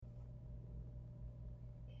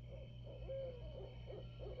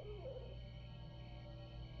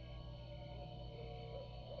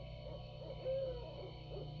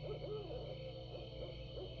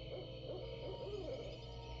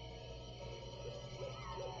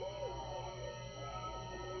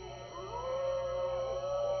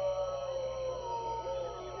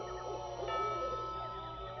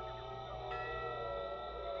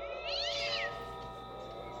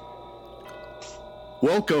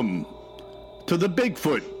Welcome to the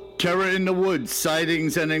Bigfoot Terror in the Woods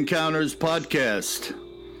Sightings and Encounters podcast.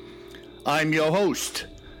 I'm your host,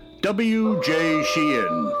 W.J.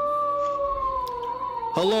 Sheehan.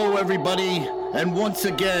 Hello, everybody, and once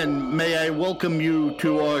again, may I welcome you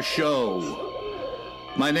to our show.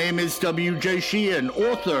 My name is W.J. Sheehan,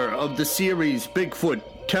 author of the series Bigfoot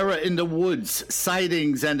Terror in the Woods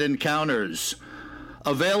Sightings and Encounters,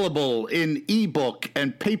 available in ebook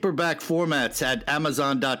and paperback formats at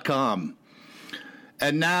Amazon.com.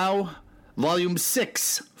 And now, Volume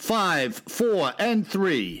 6, 5, 4, and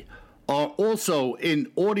 3 are also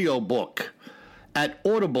in audiobook at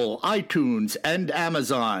Audible, iTunes, and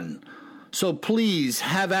Amazon. So please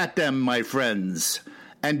have at them, my friends,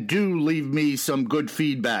 and do leave me some good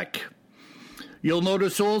feedback. You'll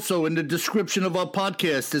notice also in the description of our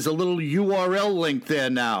podcast is a little URL link there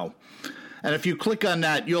now. And if you click on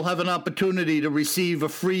that, you'll have an opportunity to receive a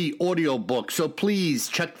free audiobook. So please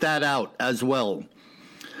check that out as well.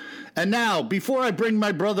 And now, before I bring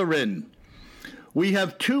my brother in, we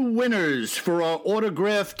have two winners for our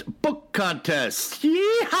autographed book contest.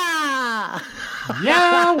 Yeehaw!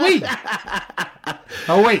 Yowie!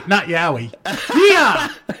 Oh, wait, not Yowie.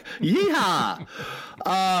 Yeehaw! Yeehaw!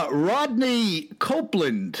 Rodney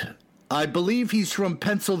Copeland, I believe he's from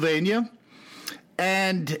Pennsylvania.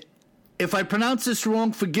 And if I pronounce this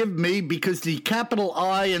wrong, forgive me, because the capital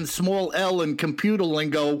I and small l in computer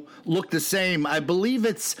lingo look the same. I believe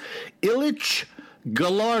it's Ilyich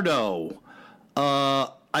Gallardo.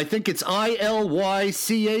 I think it's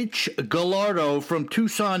Ilych Gallardo from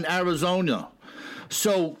Tucson, Arizona.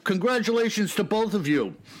 So congratulations to both of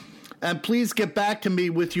you. And please get back to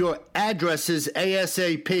me with your addresses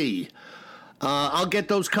ASAP. I'll get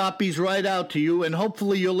those copies right out to you, and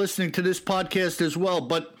hopefully you're listening to this podcast as well.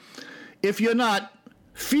 But if you're not,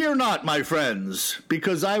 fear not, my friends,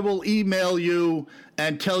 because I will email you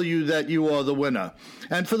and tell you that you are the winner.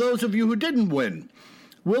 And for those of you who didn't win,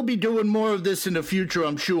 we'll be doing more of this in the future,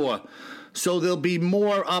 I'm sure. So there'll be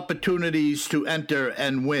more opportunities to enter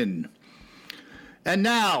and win. And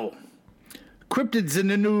now, cryptids in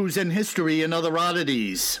the news and history and other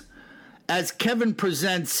oddities, as Kevin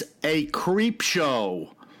presents a creep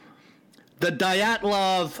show, the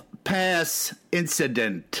Dyatlov Pass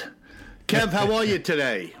incident. Kev, how are you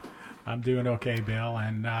today? I'm doing okay, Bill,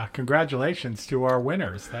 and congratulations to our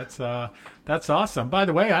winners. That's awesome. By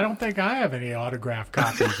the way, I don't think I have any autographed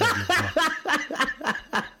copies of your book.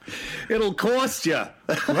 It'll cost you.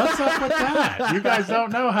 What's up with that? You guys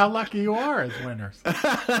don't know how lucky you are as winners.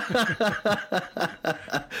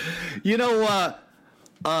 You know,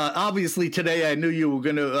 obviously today I knew you were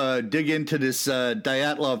going to dig into this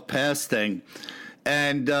Dyatlov Pass thing.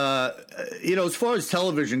 And, as far as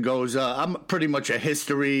television goes, I'm pretty much a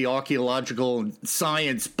history, archaeological, and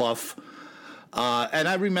science buff. And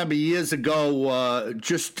I remember years ago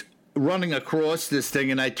just running across this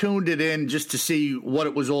thing, and I tuned it in just to see what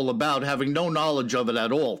it was all about, having no knowledge of it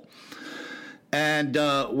at all. And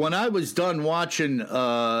when I was done watching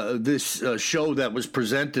this show that was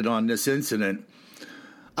presented on this incident,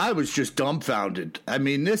 I was just dumbfounded. I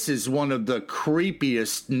mean, this is one of the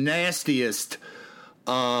creepiest, nastiest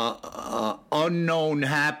unknown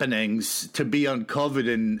happenings to be uncovered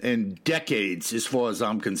in decades, as far as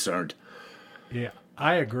I'm concerned. Yeah,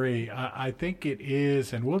 I agree. I think it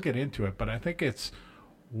is, and we'll get into it, but I think it's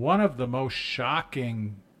one of the most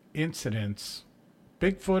shocking incidents,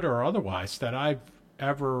 Bigfoot or otherwise, that I've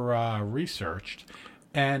ever researched.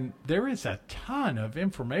 And there is a ton of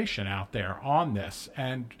information out there on this,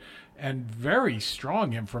 and very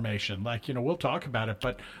strong information. Like, we'll talk about it,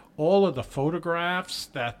 but all of the photographs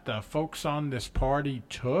that the folks on this party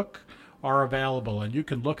took are available, and you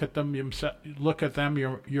can look at them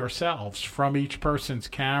yourselves from each person's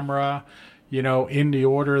camera, in the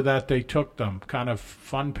order that they took them. Kind of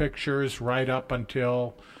fun pictures right up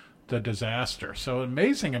until the disaster. So an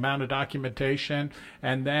amazing amount of documentation,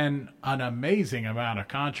 and then an amazing amount of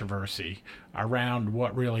controversy around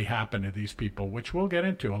what really happened to these people, which we'll get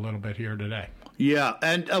into a little bit here today. Yeah,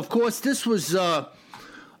 and of course this was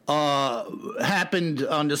happened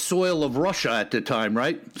on the soil of Russia at the time,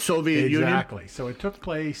 right? Soviet Union? Exactly. So it took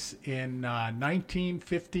place in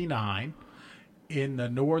 1959 in the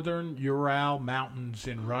northern Ural Mountains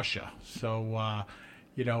in Russia. So, a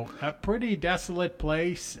pretty desolate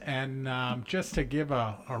place. And just to give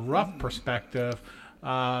a rough perspective,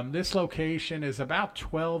 this location is about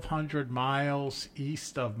 1,200 miles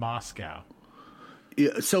east of Moscow.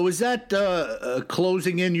 Yeah, so is that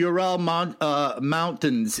closing in Ural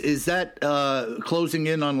Mountains? Is that closing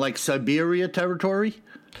in on like Siberia territory?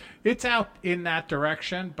 It's out in that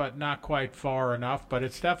direction, but not quite far enough. But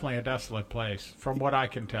it's definitely a desolate place, from what I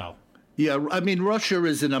can tell. Yeah, I mean, Russia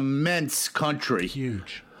is an immense country.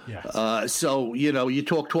 Huge, yes. So, you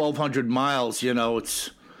talk 1,200 miles,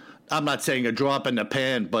 I'm not saying a drop in the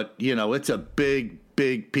pan, but, it's a big,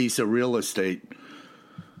 big piece of real estate.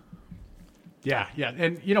 Yeah.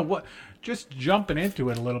 And you know what, just jumping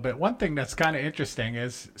into it a little bit, one thing that's kind of interesting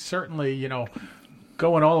is certainly,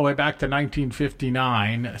 going all the way back to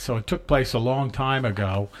 1959, so it took place a long time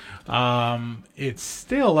ago. It's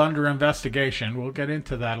still under investigation. We'll get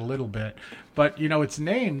into that a little bit. But, it's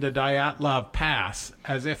named the Dyatlov Pass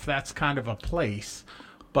as if that's kind of a place.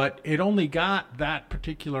 But it only got that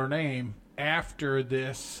particular name after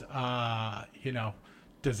this,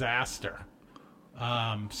 disaster.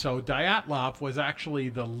 So Dyatlov was actually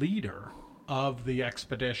the leader of the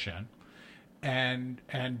expedition, and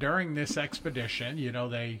during this expedition,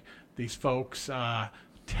 these folks,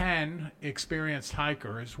 10 experienced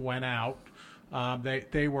hikers went out.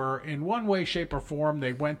 They were in one way, shape, or form.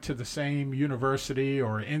 They went to the same university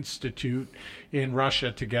or institute in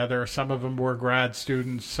Russia together. Some of them were grad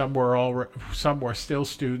students. Some were still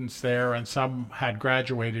students there, and some had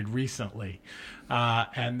graduated recently.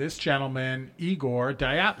 And this gentleman, Igor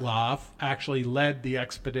Dyatlov, actually led the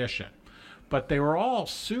expedition. But they were all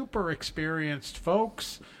super experienced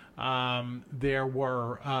folks. There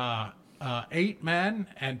were 8 men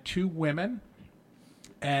and 2 women.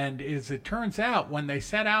 And as it turns out, when they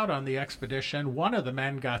set out on the expedition, one of the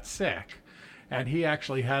men got sick, and he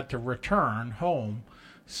actually had to return home.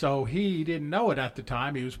 So he didn't know it at the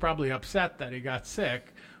time. He was probably upset that he got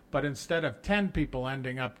sick. But instead of 10 people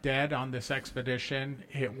ending up dead on this expedition,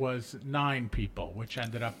 it was 9 people, which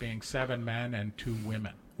ended up being 7 men and 2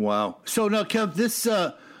 women. Wow. So now, Kev, this,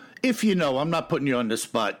 if I'm not putting you on the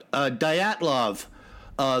spot, Dyatlov,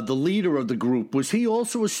 the leader of the group, was he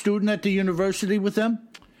also a student at the university with them?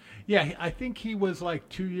 Yeah, I think he was like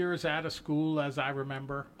 2 years out of school, as I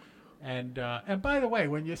remember. And by the way,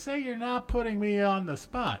 when you say you're not putting me on the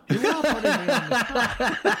spot, you're not putting me on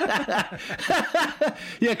the spot.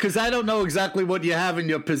 Yeah, because I don't know exactly what you have in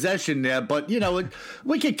your possession there, but,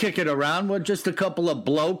 we could kick it around. We're just a couple of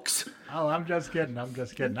blokes. Oh, I'm just kidding.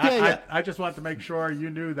 Yeah. I just want to make sure you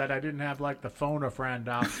knew that I didn't have like the phone a friend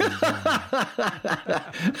option. I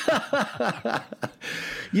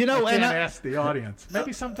can't ask the audience.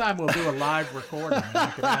 Maybe sometime we'll do a live recording and I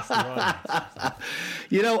can ask the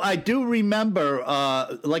audience. I do remember,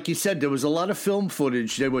 like you said, there was a lot of film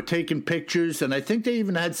footage. They were taking pictures, and I think they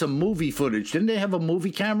even had some movie footage. Didn't they have a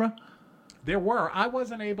movie camera? There were. I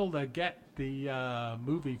wasn't able to get the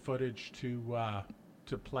movie footage to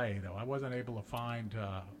play, though. I wasn't able to find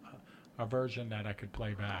a version that I could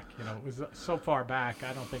play back. It was so far back,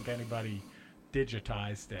 I don't think anybody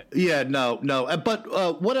digitized it. Yeah, no.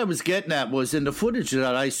 But what I was getting at was in the footage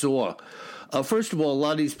that I saw, first of all, a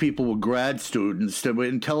lot of these people were grad students. They were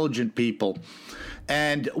intelligent people.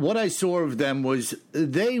 And what I saw of them was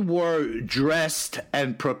they were dressed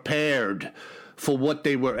and prepared for what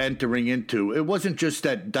they were entering into. It wasn't just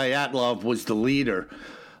that Dyatlov was the leader.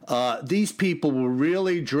 These people were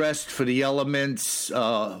really dressed for the elements.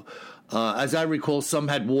 As I recall, some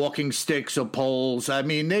had walking sticks or poles. I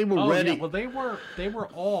mean, they were ready. Yeah. Well, they were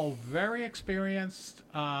all very experienced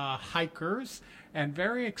hikers and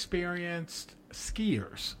very experienced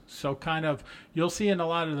skiers. So kind of, you'll see in a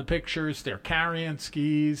lot of the pictures, they're carrying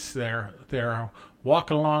skis. They're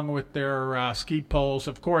walking along with their ski poles.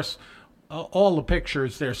 Of course, all the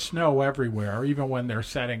pictures, there's snow everywhere, even when they're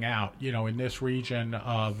setting out, in this region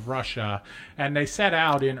of Russia. And they set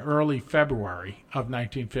out in early February of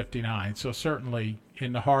 1959, so certainly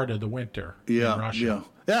in the heart of the winter in Russia.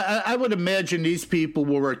 Yeah, I would imagine these people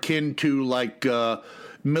were akin to, like,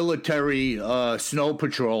 military snow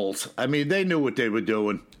patrols. I mean, they knew what they were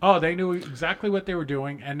doing. Oh, they knew exactly what they were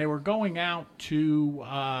doing, and they were going out to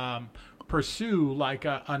pursue like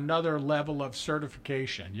another level of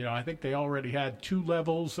certification. I think they already had 2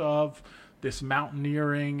 levels of this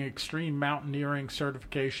extreme mountaineering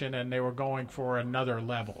certification, and they were going for another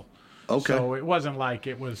level. Okay. So it wasn't like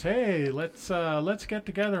it was, hey, let's get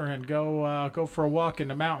together and go for a walk in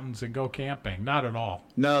the mountains and go camping. Not at all.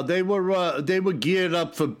 No, they were geared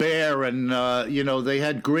up for bear, and they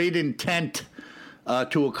had great intent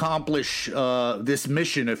to accomplish this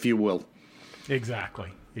mission, if you will. Exactly.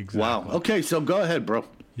 Wow. Okay, so go ahead, bro.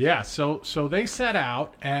 Yeah, so they set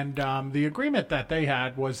out, and the agreement that they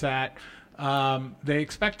had was that they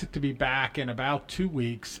expected to be back in about 2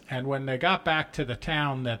 weeks, and when they got back to the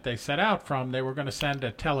town that they set out from, they were going to send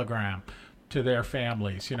a telegram to their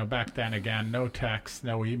families. Back then, again, no texts,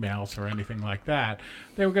 no emails or anything like that.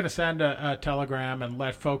 They were going to send a telegram and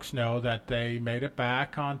let folks know that they made it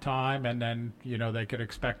back on time, and then, they could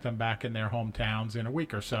expect them back in their hometowns in a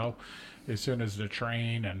week or so, as soon as the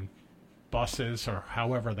train and buses or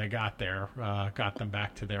however they got there got them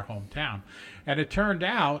back to their hometown. And it turned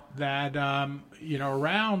out that,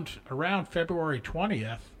 around February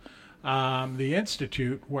 20th, the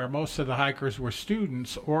Institute, where most of the hikers were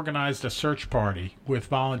students, organized a search party with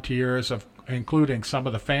volunteers, including some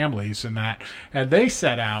of the families in that, and they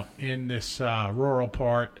set out in this rural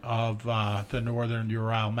part of the northern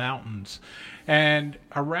Ural Mountains. And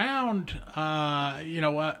around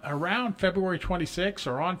February 26th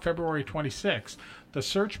or on February 26th, the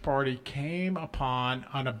search party came upon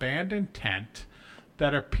an abandoned tent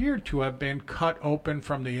that appeared to have been cut open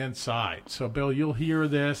from the inside. So, Bill, you'll hear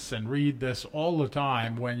this and read this all the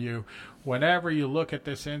time whenever you look at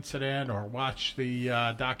this incident or watch the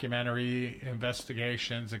documentary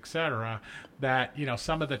investigations, etc., that,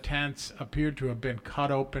 some of the tents appeared to have been cut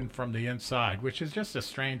open from the inside, which is just a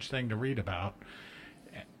strange thing to read about.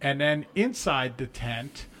 And then inside the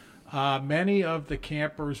tent, many of the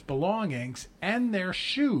campers' belongings and their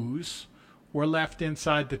shoes were left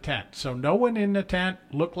inside the tent. So no one in the tent,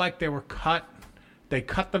 looked like they were cut. They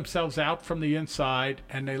cut themselves out from the inside,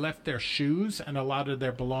 and they left their shoes and a lot of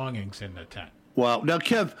their belongings in the tent. Wow. Now,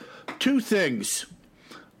 Kev, two things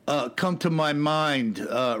come to my mind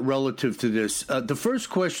relative to this. The first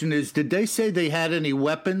question is, did they say they had any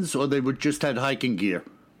weapons, or they just had hiking gear?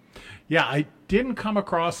 Yeah, I didn't come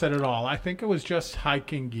across it at all. I think it was just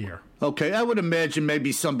hiking gear. Okay, I would imagine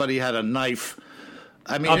maybe somebody had a knife.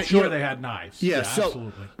 I mean, I'm sure they had knives. Yeah, so,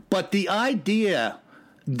 absolutely. But the idea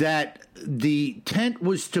that the tent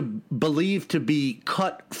was believed to be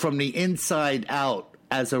cut from the inside out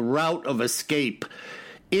as a route of escape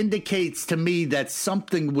indicates to me that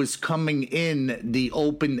something was coming in the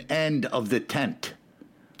open end of the tent.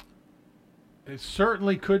 It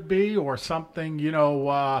certainly could be, or something,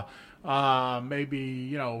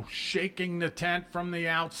 maybe, shaking the tent from the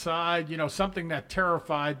outside, something that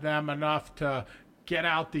terrified them enough to get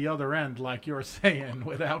out the other end, like you're saying,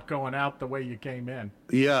 without going out the way you came in.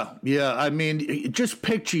 Yeah. I mean, just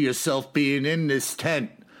picture yourself being in this tent.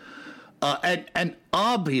 And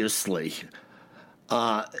obviously,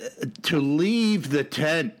 to leave the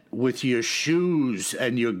tent with your shoes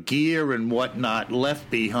and your gear and whatnot left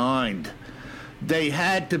behind, they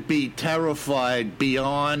had to be terrified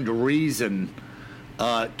beyond reason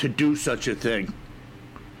to do such a thing.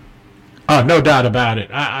 Oh, no doubt about it.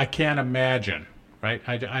 I can't imagine. Right,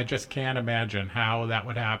 I just can't imagine how that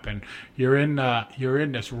would happen. You're in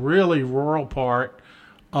this really rural part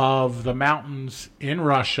of the mountains in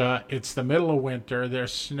Russia. It's the middle of winter.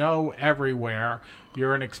 There's snow everywhere.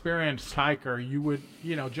 You're an experienced hiker. You would,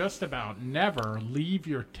 just about never leave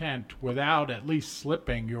your tent without at least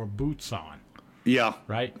slipping your boots on. Yeah.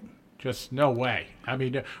 Right? Just no way. I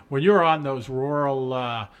mean, when you're on those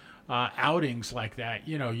rural outings like that,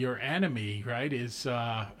 your enemy, right, is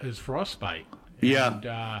frostbite.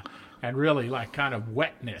 Yeah. And really like kind of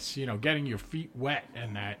wetness, getting your feet wet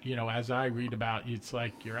and that, as I read about, it's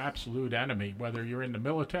like your absolute enemy, whether you're in the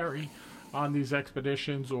military on these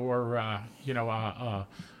expeditions or, a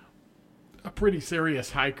pretty serious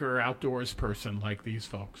hiker, outdoors person like these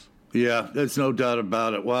folks. Yeah, there's no doubt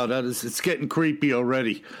about it. Wow, it's getting creepy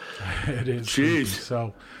already. It is. Jeez.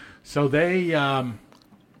 Creepy. So they,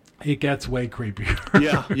 it gets way creepier.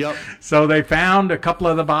 Yeah, yep. So they found a couple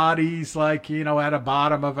of the bodies, like, at a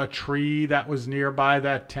bottom of a tree that was nearby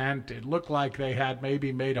that tent. It looked like they had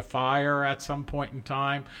maybe made a fire at some point in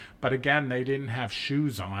time. But again, they didn't have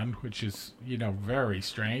shoes on, which is, very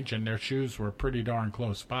strange. And their shoes were pretty darn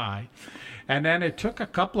close by. And then it took a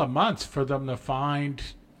couple of months for them to find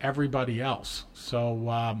everybody else.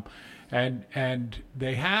 So, and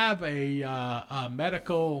they have a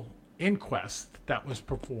medical inquest that was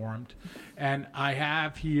performed, and I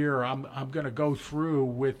have here, I'm going to go through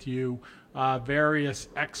with you various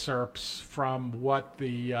excerpts from what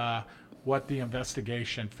the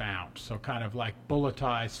investigation found, so kind of like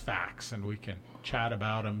bulletized facts, and we can chat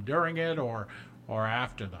about them during it or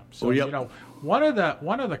after them. So one of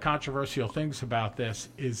the controversial things about this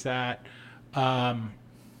is that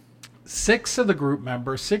 6 of the group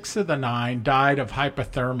members, 6 of the 9, died of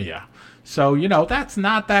hypothermia. So, that's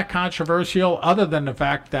not that controversial, other than the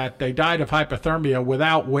fact that they died of hypothermia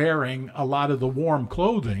without wearing a lot of the warm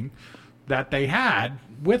clothing that they had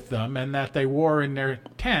with them and that they wore in their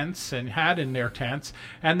tents and had in their tents.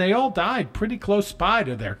 And they all died pretty close by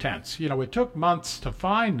to their tents. It took months to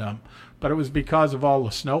find them, but it was because of all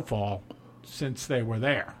the snowfall since they were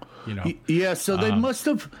there. Yeah, so they must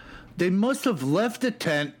have left the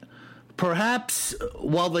tent, perhaps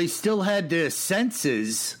while they still had their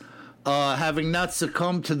senses, having not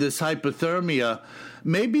succumbed to this hypothermia.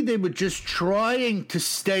 Maybe they were just trying to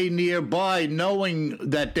stay nearby, knowing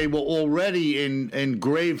that they were already in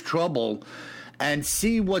grave trouble, and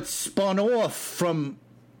see what spun off from,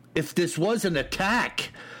 if this was an attack.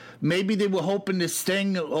 Maybe they were hoping this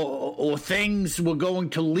thing or things were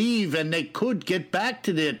going to leave and they could get back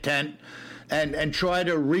to their tent and try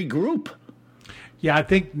to regroup. Yeah, I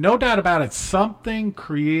think no doubt about it. Something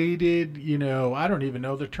created, I don't even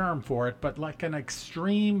know the term for it, but like an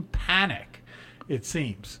extreme panic, it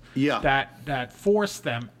seems. Yeah. That forced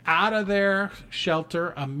them out of their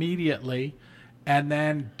shelter immediately and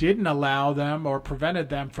then didn't allow them or prevented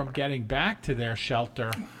them from getting back to their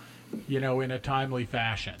shelter, in a timely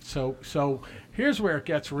fashion. So here's where it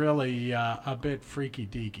gets really a bit freaky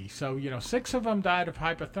deaky. So, 6 of them died of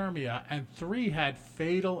hypothermia and 3 had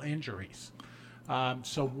fatal injuries.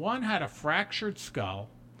 So 1 had a fractured skull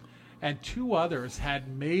and 2 others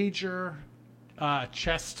had major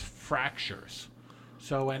chest fractures.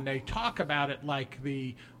 So, and they talk about it like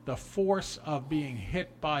the force of being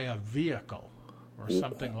hit by a vehicle or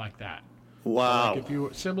something like that. Wow. So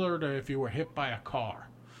like similar to if you were hit by a car.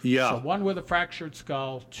 Yeah. So 1 with a fractured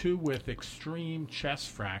skull, 2 with extreme chest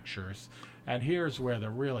fractures. And here's where the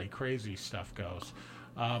really crazy stuff goes.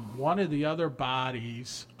 One of the other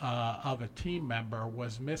bodies of a team member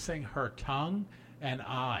was missing her tongue and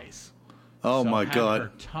eyes. Oh, my God.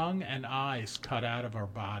 Her tongue and eyes cut out of her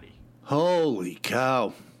body. Holy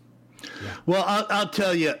cow. Yeah. Well, I'll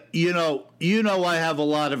tell you, I have a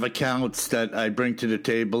lot of accounts that I bring to the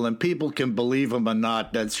table, and people can believe them or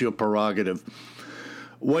not. That's your prerogative.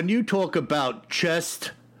 When you talk about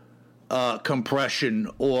chest compression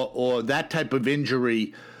or that type of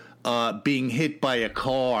injury being hit by a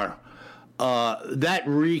car, that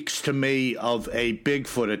reeks to me of a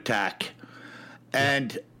Bigfoot attack.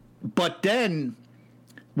 But then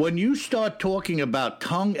when you start talking about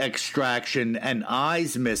tongue extraction and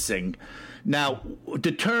eyes missing, now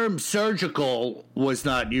the term surgical was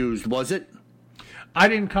not used, was it? I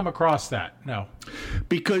didn't come across that, no.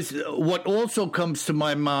 Because what also comes to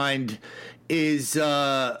my mind is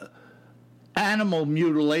animal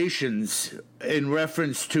mutilations in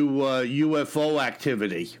reference to UFO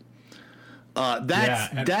activity.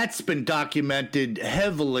 That's been documented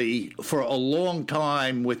heavily for a long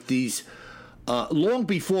time with these, long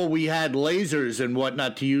before we had lasers and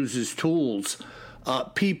whatnot to use as tools.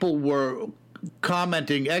 People were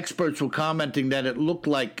commenting, experts were commenting that it looked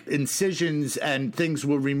like incisions and things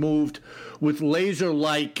were removed with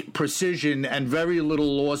laser-like precision and very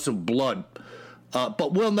little loss of blood.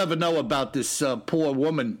 But we'll never know about this poor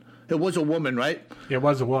woman. It was a woman, right? It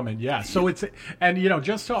was a woman, yeah. So it's, and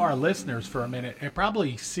just to our listeners for a minute, it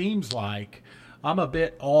probably seems like I'm a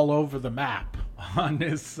bit all over the map on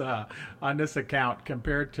this account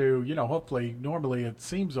compared to, hopefully normally it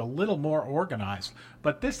seems a little more organized,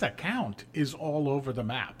 but this account is all over the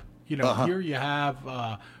map. Here you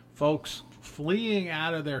have folks fleeing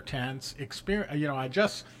out of their tents. I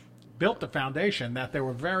just built the foundation that they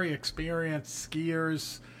were very experienced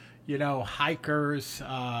skiers, hikers,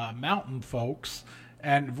 mountain folks,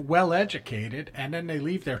 and well educated, and then they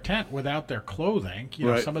leave their tent without their clothing,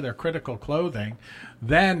 right. Some of their critical clothing.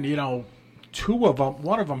 Then, 2 of them,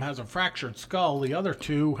 one of them has a fractured skull, the other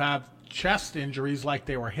 2 have chest injuries like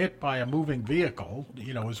they were hit by a moving vehicle,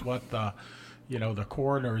 is what the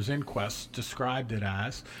coroner's inquest described it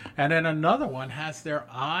as. And then another one has their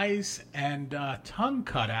eyes and tongue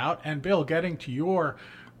cut out. And Bill, getting to your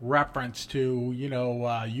reference to,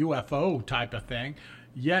 UFO type of thing,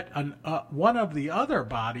 yet one of the other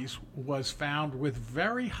bodies was found with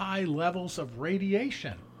very high levels of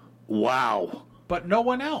radiation. Wow. But no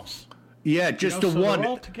one else. Yeah, just the one. They're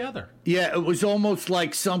all together. Yeah, it was almost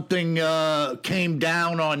like something came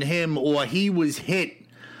down on him or he was hit.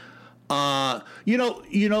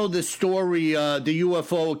 The story, the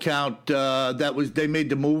UFO account they made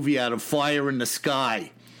the movie out of Fire in the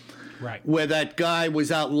Sky. Right. Where that guy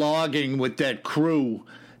was out logging with that crew,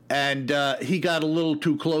 and he got a little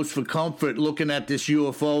too close for comfort looking at this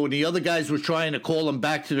UFO, and the other guys were trying to call him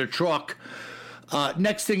back to the truck.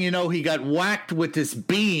 Next thing you know, he got whacked with this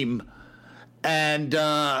beam, and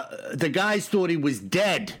the guys thought he was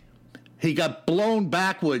dead. He got blown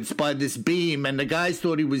backwards by this beam, and the guys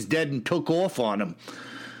thought he was dead and took off on him.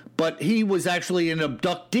 But he was actually an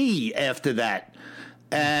abductee after that.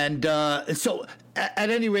 And so, at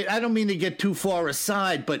any rate, I don't mean to get too far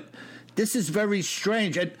aside, but this is very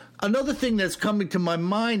strange. And another thing that's coming to my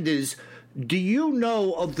mind is Do you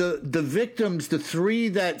know of the victims, the 3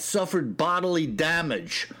 that suffered bodily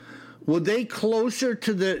damage? Were they closer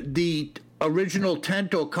to the original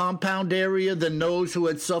tent or compound area than those who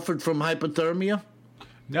had suffered from hypothermia?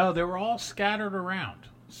 No, they were all scattered around.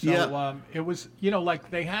 So it was, like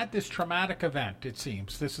they had this traumatic event, it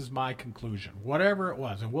seems. This is my conclusion. Whatever it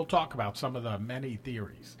was, and we'll talk about some of the many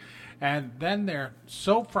theories. And then they're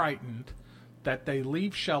so frightened that they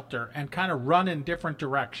leave shelter and kind of run in different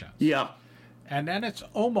directions. Yeah. And then it's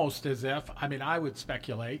almost as if, I would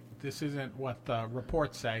speculate, this isn't what the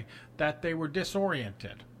reports say, that they were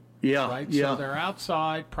disoriented. Yeah. Right? Yeah. So they're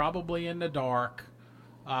outside, probably in the dark,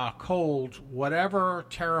 cold, whatever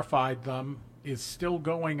terrified them is still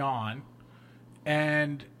going on.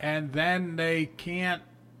 And then they can't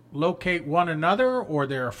locate one another, or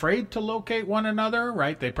they're afraid to locate one another,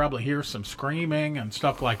 right? They probably hear some screaming and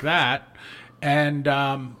stuff like that. And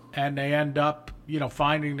they end up,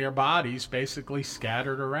 finding their bodies basically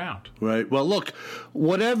scattered around. Right. Well, look,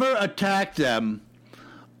 whatever attacked them,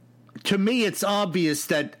 to me, it's obvious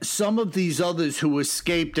that some of these others who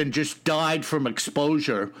escaped and just died from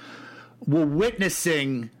exposure were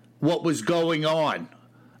witnessing what was going on.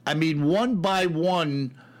 One by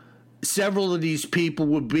one, several of these people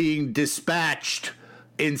were being dispatched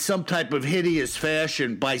in some type of hideous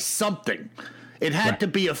fashion by something. It had to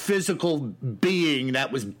be a physical being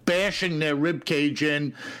that was bashing their rib cage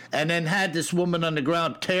in, and then had this woman on the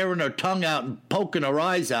ground tearing her tongue out and poking her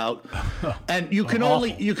eyes out. And you can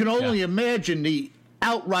only imagine the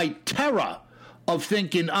outright terror of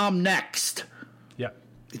thinking, I'm next.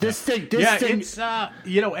 This thing, it's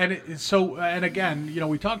and again,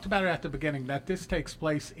 we talked about it at the beginning that this takes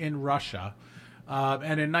place in Russia,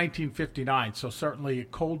 and in 1959. So certainly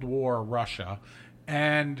Cold War Russia,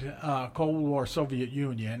 and Cold War Soviet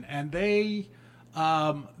Union, and they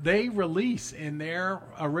release in their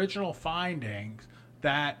original findings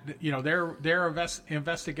that their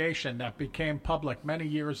investigation that became public many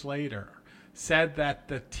years later said that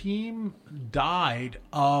the team died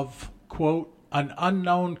of, quote, an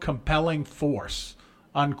unknown compelling force,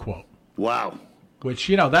 unquote. Wow. Which,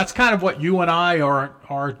 that's kind of what you and I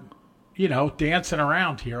are dancing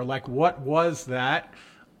around here. Like, what was that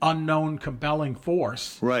unknown compelling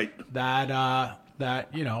force? Right. That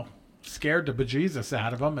scared the bejesus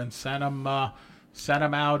out of them and sent them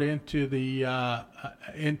out into the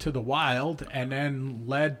wild, and then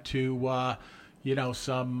led to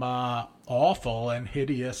some awful and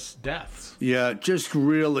hideous deaths. Yeah, just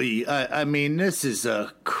really, this is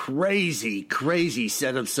a crazy, crazy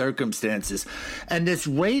set of circumstances. And this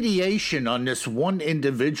radiation on this one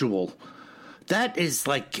individual, that is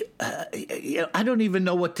like, I don't even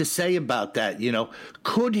know what to say about that.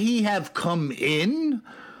 Could he have come in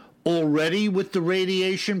already with the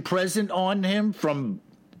radiation present on him from,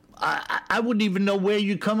 I wouldn't even know where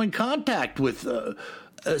you come in contact with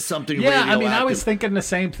something radioactive. I was thinking the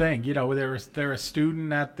same thing. They're a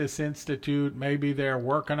student at this institute. Maybe they're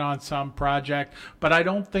working on some project, but I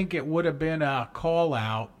don't think it would have been a call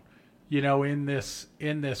out, in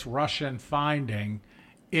this Russian finding,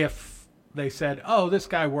 if they said, "Oh, this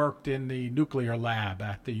guy worked in the nuclear lab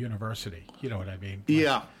at the university." You know what I mean?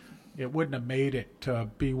 Yeah. It wouldn't have made it to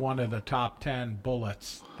be one of the top 10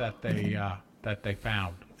 bullets that they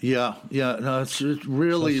found. Yeah, no, it's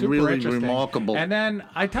really, really remarkable. And then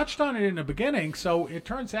I touched on it in the beginning, so it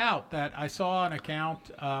turns out that I saw an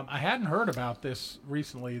account, I hadn't heard about this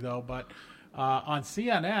recently, though, but on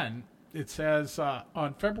CNN, it says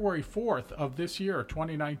on February 4th of this year,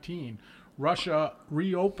 2019, Russia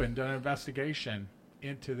reopened an investigation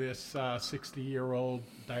into this 60-year-old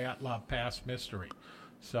Dyatlov Pass mystery.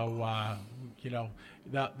 So,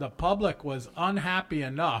 the public was unhappy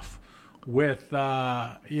enough with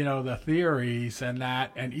the theories and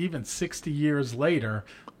that, and even 60 years later,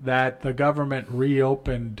 that the government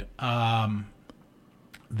reopened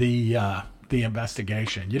the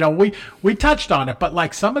investigation. We touched on it, but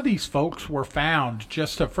like some of these folks were found,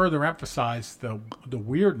 just to further emphasize the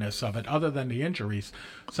weirdness of it, other than the injuries,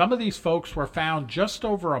 some of these folks were found just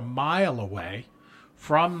over a mile away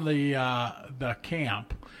from the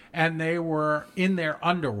camp, and they were in their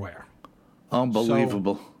underwear.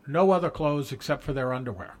 Unbelievable. So, no other clothes except for their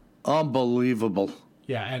underwear. Unbelievable.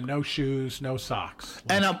 Yeah, and no shoes, no socks.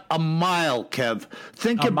 And a mile, Kev.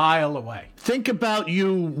 A mile away. Think about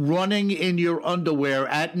you running in your underwear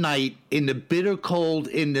at night in the bitter cold,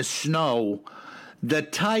 in the snow. The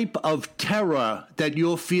type of terror that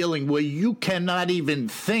you're feeling where you cannot even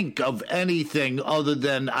think of anything other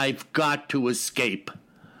than I've got to escape.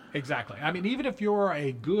 Exactly. Even if you're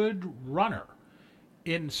a good runner,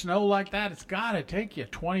 in snow like that, it's got to take you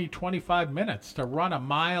 20, 25 minutes to run a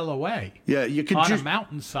mile away. Yeah, you could on a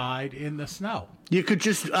mountainside in the snow. You could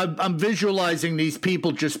just, I'm visualizing these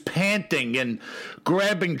people just panting and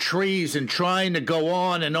grabbing trees and trying to go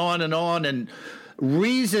on and on and on. And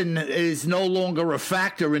reason is no longer a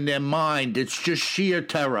factor in their mind. It's just sheer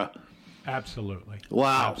terror. Absolutely.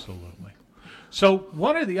 Wow. Absolutely. So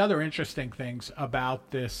one of the other interesting things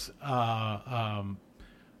about this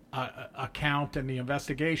account and the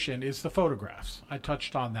investigation is the photographs. I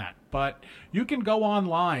touched on that. But you can go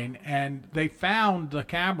online, and they found the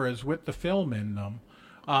cameras with the film in them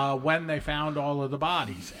when they found all of the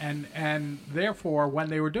bodies. And therefore, when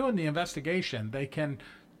they were doing the investigation, they can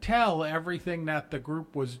tell everything that the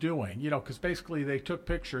group was doing, because basically they took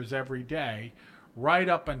pictures every day right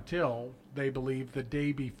up until, they believe, the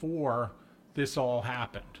day before this all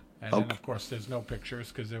happened. And then, of course, there's no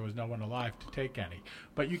pictures because there was no one alive to take any.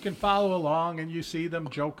 But you can follow along, and you see them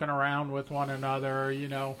joking around with one another,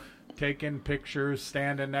 taking pictures,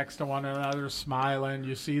 standing next to one another, smiling.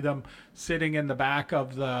 You see them sitting in the back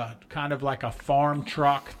of the kind of like a farm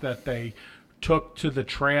truck that they took to the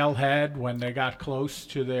trailhead when they got close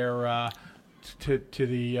to their to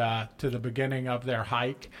the beginning of their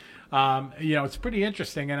hike. It's pretty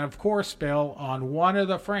interesting. And of course, Bill, on one of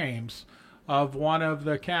the frames of one of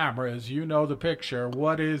the cameras, the picture.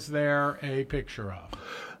 What is there a picture of?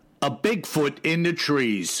 A Bigfoot in the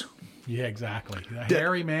trees. Yeah, exactly. A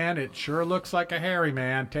hairy man. It sure looks like a hairy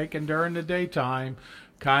man taken during the daytime,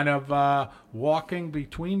 kind of walking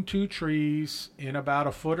between two trees in about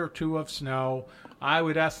a foot or two of snow. I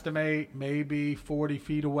would estimate maybe 40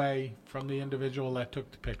 feet away from the individual that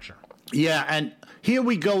took the picture. Yeah, and here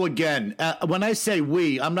we go again. When I say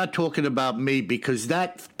we, I'm not talking about me, because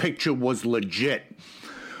that picture was legit.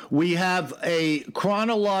 We have a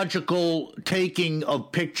chronological taking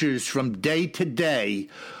of pictures from day to day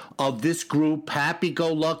of this group,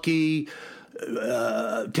 happy-go-lucky,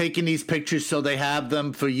 taking these pictures so they have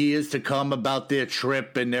them for years to come about their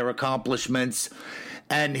trip and their accomplishments.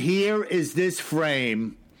 And here is this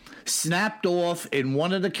frame snapped off in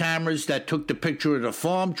one of the cameras that took the picture of the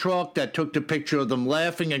farm truck, that took the picture of them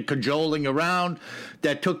laughing and cajoling around,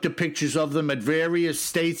 that took the pictures of them at various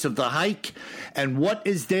states of the hike. And what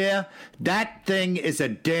is there? That thing is a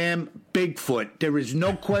damn Bigfoot. There is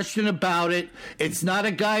no question about it. It's not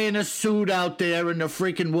a guy in a suit out there in the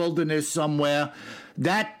freaking wilderness somewhere.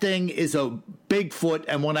 That thing is a Bigfoot,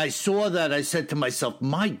 and when I saw that, I said to myself,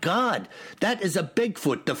 my God, that is a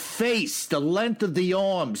Bigfoot. The face, the length of the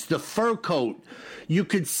arms, the fur coat. You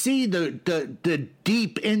could see the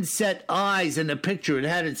deep inset eyes in the picture. It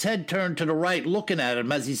had its head turned to the right looking at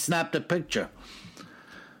him as he snapped the picture.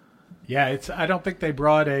 Yeah, I don't think they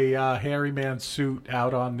brought a hairy man suit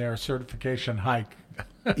out on their certification hike.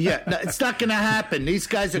 Yeah, it's not going to happen. These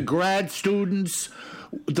guys are grad students.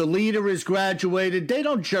 The leader is graduated. They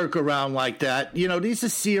don't jerk around like that. These are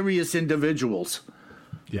serious individuals.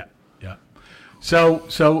 Yeah. So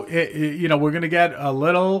we're going to get a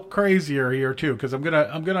little crazier here too, because I'm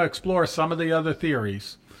gonna explore some of the other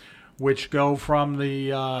theories, which go from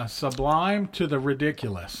the sublime to the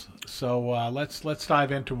ridiculous. So let's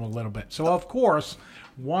dive into them a little bit. So of course,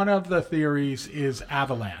 one of the theories is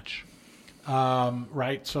avalanche,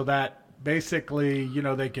 right? So that basically,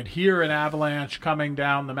 they could hear an avalanche coming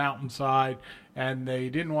down the mountainside, and they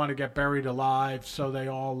didn't want to get buried alive, so they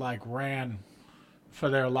all ran for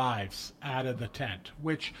their lives out of the tent,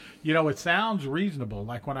 which, it sounds reasonable.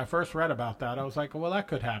 Like when I first read about that, I was like, well, that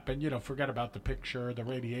could happen. Forget about the picture, the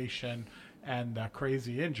radiation, and the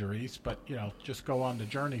crazy injuries, but, just go on the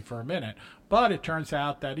journey for a minute. But it turns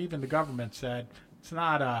out that even the government said it's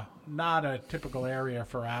not a typical area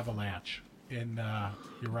for avalanche in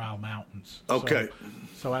Ural Mountains. Okay.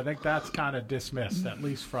 So I think that's kind of dismissed, at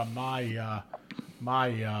least from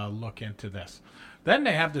my look into this. Then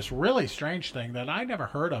they have this really strange thing that I never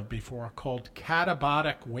heard of before called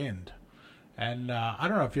katabatic wind. And I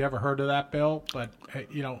don't know if you ever heard of that, Bill, but,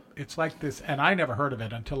 it's like this, and I never heard of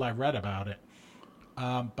it until I read about it.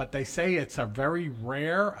 But they say it's a very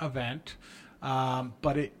rare event,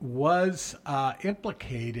 but it was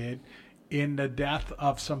implicated in the death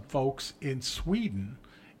of some folks in Sweden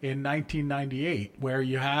in 1998, where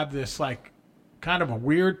you have this kind of a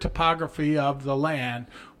weird topography of the land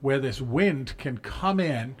where this wind can come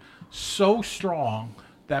in so strong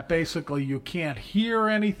that basically you can't hear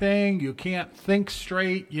anything, you can't think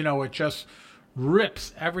straight, it just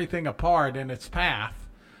rips everything apart in its path.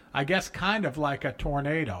 I guess kind of like a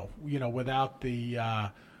tornado, without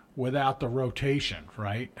the rotation,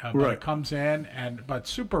 right? But right. It comes in, but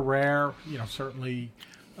super rare, certainly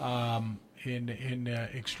in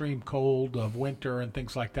extreme cold of winter and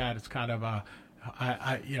things like that, it's kind of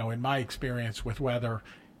in my experience with weather,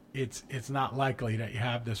 it's not likely that you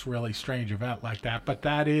have this really strange event like that. But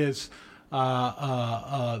that is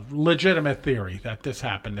a legitimate theory that this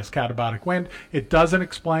happened, this catabolic wind. It doesn't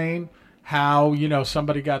explain how,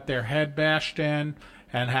 somebody got their head bashed in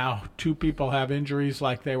and how two people have injuries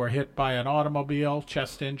like they were hit by an automobile,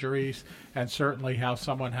 chest injuries, and certainly how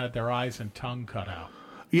someone had their eyes and tongue cut out.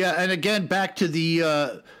 Yeah, and again, back to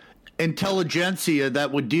the intelligentsia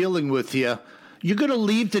that we're dealing with here. You're going to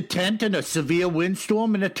leave the tent in a severe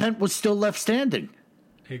windstorm, and the tent was still left standing.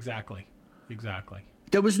 Exactly.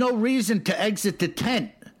 There was no reason to exit the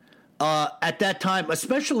tent at that time,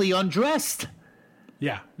 especially undressed.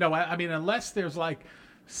 Yeah. No, I mean, unless there's like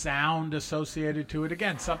sound associated to it.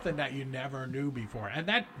 Again, something that you never knew before. And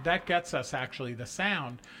that gets us, actually, the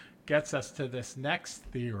sound gets us to this next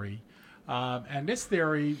theory. And this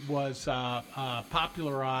theory was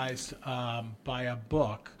popularized by a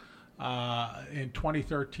book in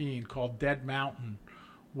 2013 called Dead Mountain,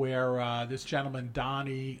 where this gentleman,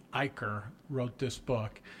 Donnie Eicher, wrote this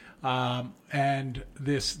book. And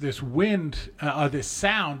this wind, this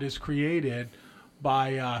sound is created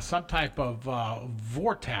by some type of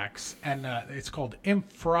vortex, and it's called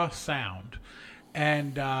infrasound.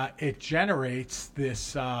 And it generates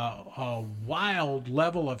this wild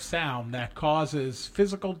level of sound that causes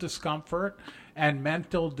physical discomfort and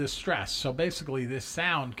mental distress. So basically, this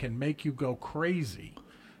sound can make you go crazy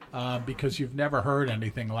because you've never heard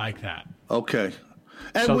anything like that. Okay.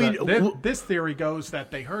 And so this theory goes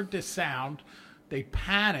that they heard this sound, they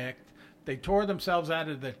panicked, they tore themselves out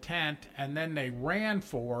of the tent, and then they ran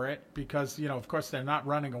for it because, of course, they're not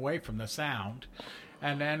running away from the sound.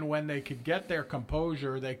 And then when they could get their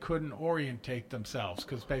composure, they couldn't orientate themselves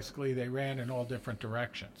because basically they ran in all different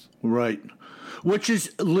directions. Right. Which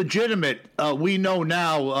is legitimate. We know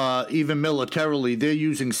now, even militarily, they're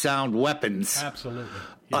using sound weapons. Absolutely.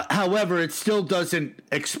 Yeah. However, it still doesn't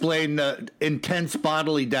explain the intense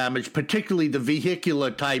bodily damage, particularly the vehicular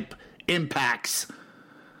type impacts.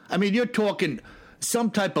 I mean, you're talking some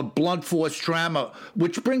type of blunt force trauma,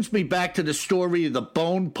 which brings me back to the story of the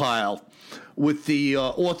bone pile with the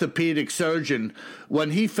orthopedic surgeon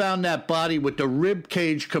when he found that body with the rib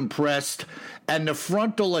cage compressed and the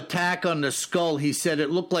frontal attack on the skull. He said it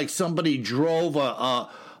looked like somebody drove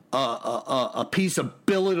a piece of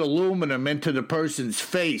billet aluminum into the person's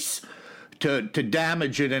face to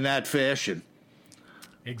damage it in that fashion.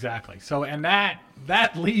 Exactly. So, and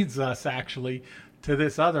that leads us actually to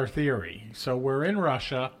this other theory. So we're in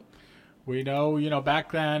Russia. We know,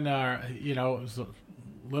 back then, it was a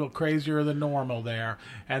little crazier than normal there.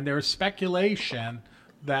 And there's speculation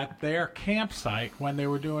that their campsite, when they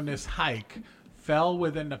were doing this hike, fell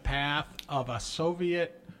within the path of a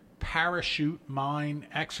Soviet parachute mine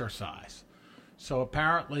exercise. So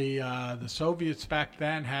apparently the Soviets back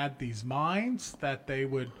then had these mines that they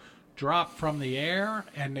would drop from the air,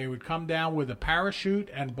 and they would come down with a parachute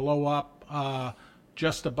and blow up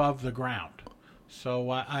just above the ground. So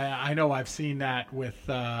I know I've seen that with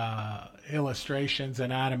illustrations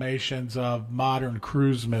and animations of modern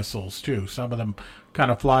cruise missiles too. Some of them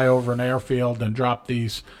kind of fly over an airfield and drop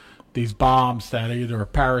these bombs that are either a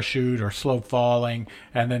parachute or slow falling,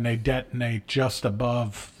 and then they detonate just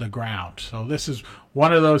above the ground. So this is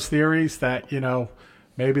one of those theories that,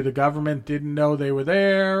 maybe the government didn't know they were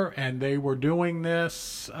there and they were doing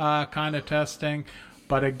this kind of testing.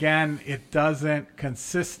 But again, it doesn't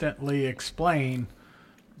consistently explain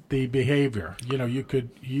the behavior. You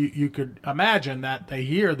could imagine that they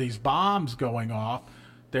hear these bombs going off.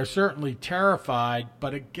 They're certainly terrified.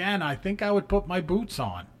 But again, I think I would put my boots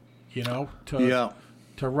on, to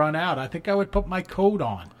run out. I think I would put my coat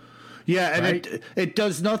on. Yeah, and right? it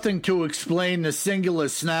does nothing to explain the singular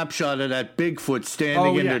snapshot of that Bigfoot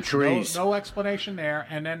standing in the trees. No explanation there.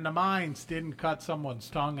 And then the mines didn't cut someone's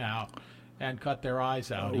tongue out and cut their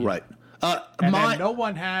eyes out. Right. And then no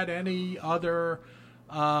one had any other,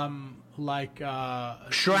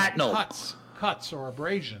 shrapnel. Cuts or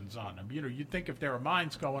abrasions on them. You'd think if there were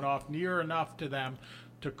mines going off near enough to them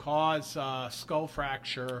to cause skull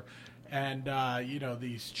fracture and,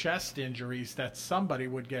 these chest injuries, that somebody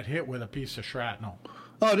would get hit with a piece of shrapnel.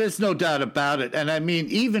 Oh, there's no doubt about it. And I mean,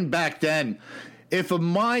 even back then, if a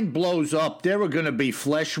mine blows up, there are going to be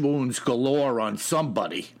flesh wounds galore on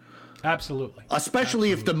somebody. Absolutely.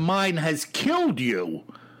 Especially if the mine has killed you.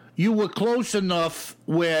 You were close enough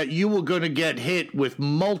where you were going to get hit with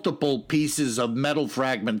multiple pieces of metal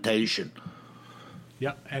fragmentation.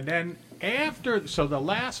 Yep. And then so the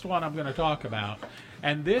last one I'm going to talk about,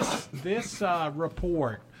 and this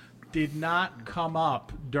report did not come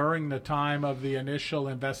up during the time of the initial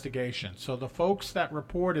investigation. So the folks that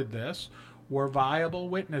reported this were viable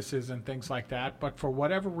witnesses and things like that, but for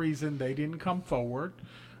whatever reason, they didn't come forward.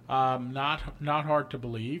 Not hard to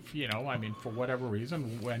believe, for whatever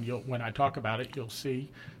reason. When I talk about it, you'll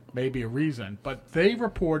see maybe a reason. But they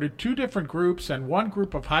reported two different groups, and one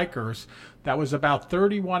group of hikers that was about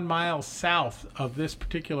 31 miles south of this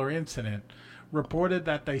particular incident reported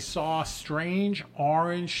that they saw strange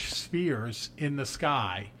orange spheres in the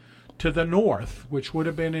sky to the north, which would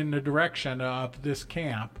have been in the direction of this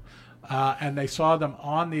camp, and they saw them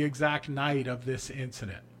on the exact night of this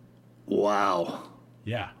incident. Wow.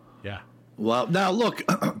 Yeah. Well, now look,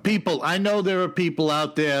 people, I know there are people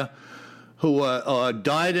out there who are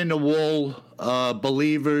dyed-in-the-wool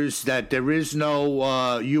believers that there is no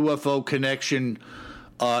UFO connection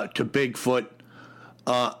to Bigfoot.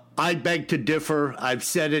 I beg to differ. I've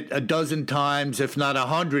said it a dozen times, if not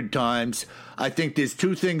 100 times. I think there's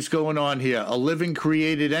two things going on here: a living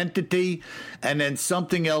created entity and then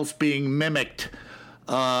something else being mimicked.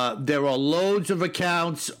 There are loads of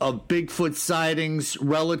accounts of Bigfoot sightings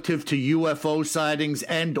relative to UFO sightings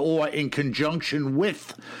and or in conjunction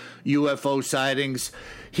with UFO sightings.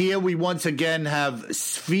 Here we once again have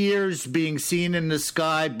spheres being seen in the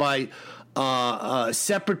sky by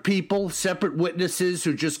separate people, separate witnesses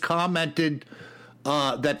who just commented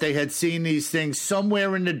that they had seen these things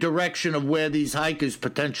somewhere in the direction of where these hikers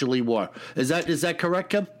potentially were. Is that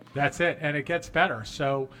correct, Kev? That's it, and it gets better.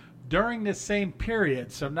 So during this same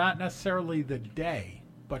period, so not necessarily the day,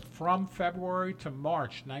 but from February to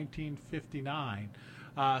March 1959,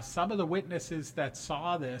 some of the witnesses that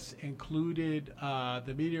saw this included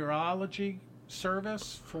the meteorology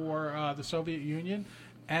service for the Soviet Union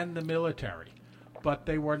and the military, but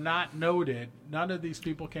they were not noted. None of these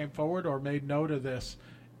people came forward or made note of this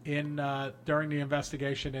during the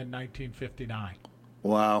investigation in 1959.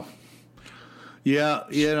 Wow. Yeah,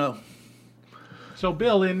 So,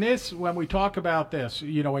 Bill, in this, when we talk about this,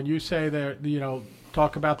 when you say that,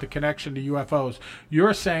 talk about the connection to UFOs,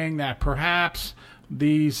 you're saying that perhaps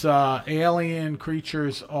these alien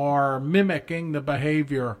creatures are mimicking the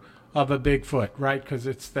behavior of a Bigfoot, right? Because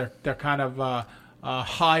they're kind of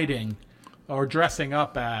hiding or dressing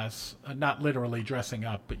up as, not literally dressing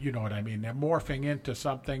up, but you know what I mean. They're morphing into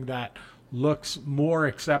something that looks more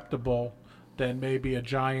acceptable than maybe a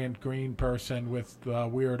giant green person with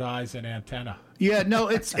weird eyes and antenna. Yeah, no,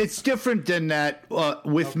 it's different than that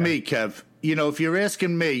with me, Kev. If you're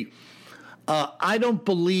asking me, I don't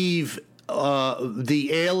believe the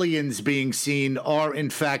aliens being seen are in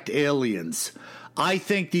fact aliens. I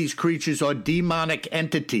think these creatures are demonic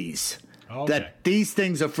entities. Okay. That these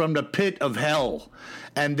things are from the pit of hell,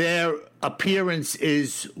 and their appearance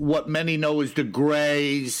is what many know as the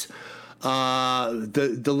Greys,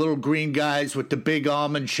 the little green guys with the big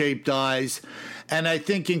almond-shaped eyes. And I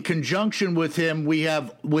think in conjunction with we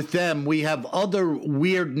have other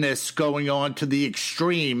weirdness going on to the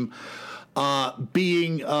extreme,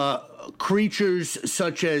 being creatures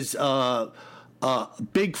such as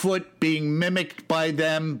Bigfoot being mimicked by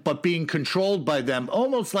them, but being controlled by them,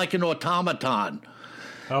 almost like an automaton.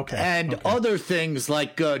 Okay. And other things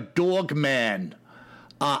like Dogman.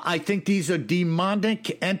 I think these are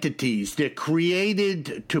demonic entities. They're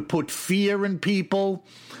created to put fear in people,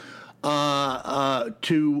 to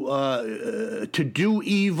do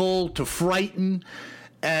evil, to frighten.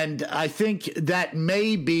 And I think that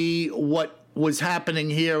may be what was happening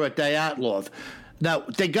here at Dyatlov. Now,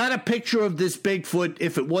 they got a picture of this Bigfoot.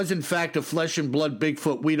 If it was, in fact, a flesh and blood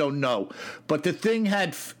Bigfoot, we don't know. But the thing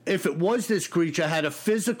if it was this creature, had a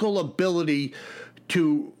physical ability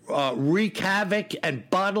to wreak havoc and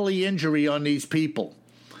bodily injury on these people.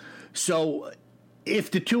 So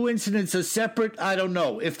if the two incidents are separate, I don't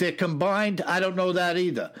know. If they're combined, I don't know that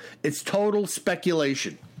either. It's total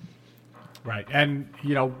speculation. Right. And,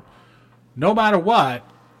 no matter what,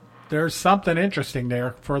 there's something interesting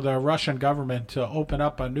there for the Russian government to open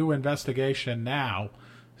up a new investigation now,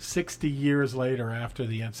 60 years later after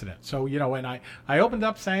the incident. So, and I opened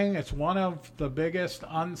up saying it's one of the biggest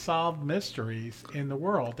unsolved mysteries in the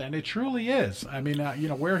world, and it truly is. I mean,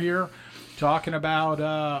 we're here talking about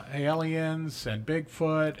aliens and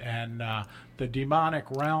Bigfoot and the demonic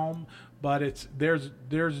realm, but there's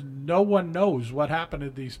no one knows what happened to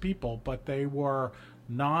these people, but they were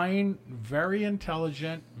 9 very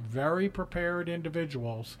intelligent, very prepared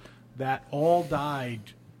individuals that all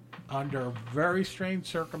died under very strange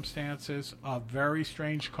circumstances of very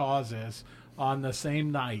strange causes on the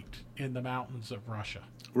same night in the mountains of Russia.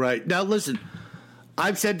 Right. Now, listen,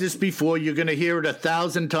 I've said this before. You're going to hear it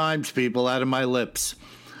 1,000 times, people, out of my lips.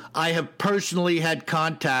 I have personally had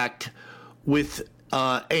contact with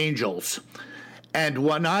angels. And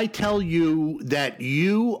when I tell you that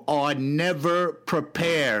you are never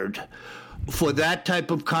prepared for that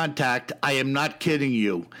type of contact, I am not kidding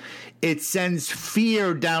you. It sends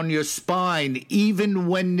fear down your spine, even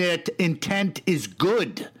when their intent is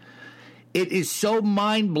good. It is so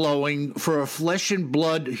mind-blowing for a flesh and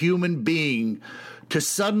blood human being to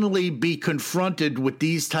suddenly be confronted with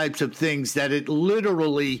these types of things that it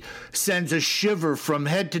literally sends a shiver from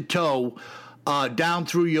head to toe down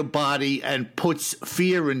through your body and puts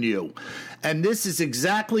fear in you. And this is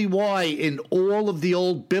exactly why in all of the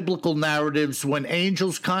old biblical narratives, when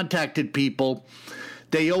angels contacted people,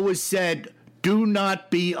 they always said, do not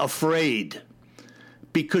be afraid,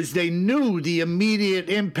 because they knew the immediate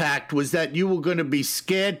impact was that you were going to be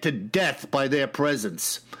scared to death by their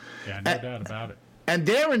presence. Yeah, no doubt about it. And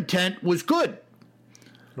their intent was good.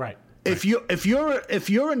 Right. If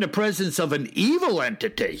you're in the presence of an evil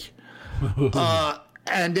entity,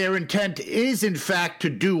 and their intent is in fact to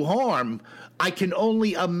do harm, I can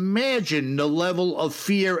only imagine the level of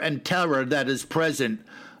fear and terror that is present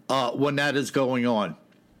when that is going on.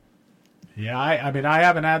 Yeah, I mean, I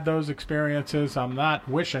haven't had those experiences. I'm not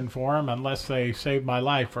wishing for them unless they save my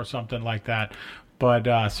life or something like that.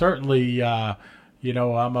 But certainly, I'm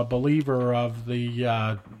a believer of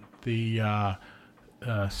the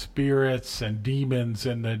spirits and demons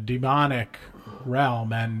in the demonic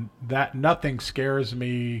realm, and that nothing scares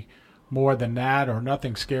me more than that, or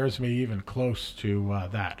nothing scares me even close to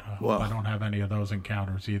that. I don't have any of those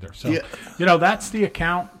encounters either. So, that's the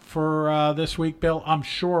account for this week, Bill. I'm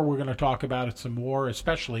sure we're going to talk about it some more,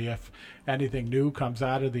 especially if anything new comes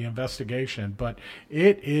out of the investigation. But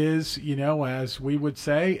it is, as we would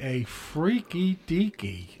say, a freaky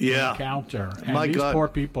deaky encounter. And My these God. poor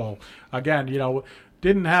people, again,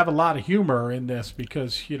 didn't have a lot of humor in this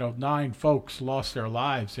because, 9 folks lost their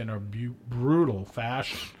lives in a brutal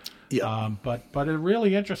fashion. Yeah. But a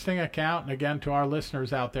really interesting account. And again, to our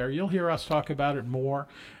listeners out there, you'll hear us talk about it more.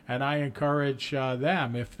 And I encourage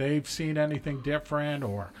them, if they've seen anything different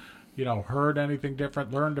or, heard anything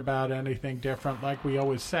different, learned about anything different, like we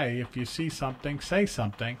always say, if you see something, say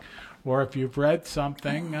something. Or if you've read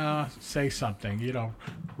something, say something.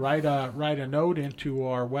 Write a note into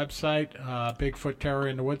our website,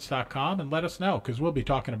 BigfootTerrorInTheWoods.com, and let us know, because we'll be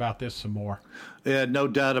talking about this some more. Yeah, no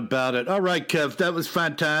doubt about it. All right, Kev, that was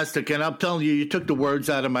fantastic. And I'm telling you, you took the words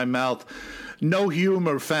out of my mouth. No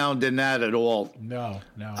humor found in that at all. No.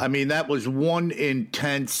 I mean, that was one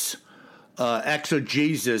intense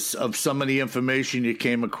exegesis of some of the information you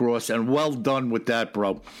came across, and well done with that,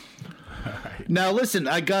 bro. Right. Now, listen,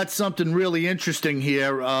 I got something really interesting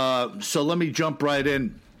here, so let me jump right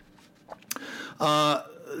in.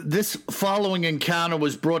 This following encounter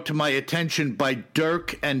was brought to my attention by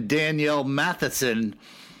Dirk and Danielle Matheson,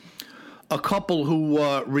 a couple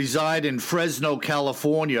who reside in Fresno,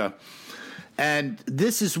 California. And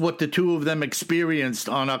this is what the two of them experienced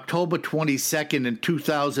on October 22nd in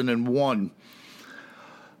 2001.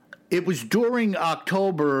 It was during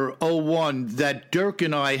October 01 that Dirk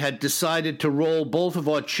and I had decided to roll both of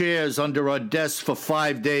our chairs under our desks for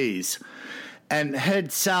 5 days and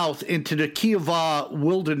head south into the Kiowa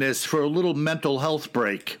wilderness for a little mental health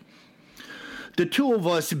break. The two of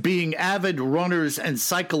us, being avid runners and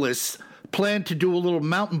cyclists, planned to do a little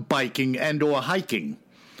mountain biking and or hiking.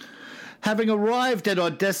 Having arrived at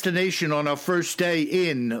our destination on our first day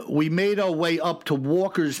in, we made our way up to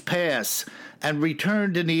Walker's Pass and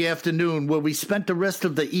returned in the afternoon, where we spent the rest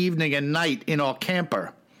of the evening and night in our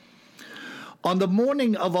camper. On the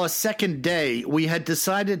morning of our second day, we had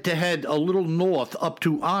decided to head a little north up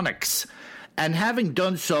to Onyx, and having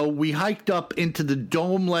done so, we hiked up into the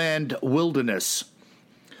Domeland Wilderness.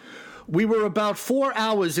 We were about 4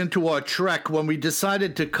 hours into our trek when we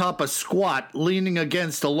decided to cop a squat leaning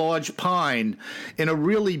against a large pine in a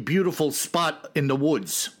really beautiful spot in the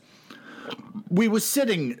woods. We were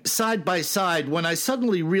sitting side by side when I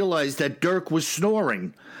suddenly realized that Dirk was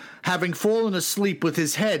snoring, having fallen asleep with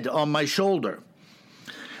his head on my shoulder.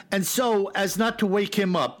 And so, as not to wake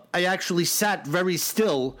him up, I actually sat very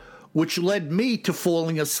still, which led me to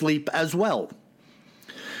falling asleep as well.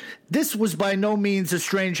 This was by no means a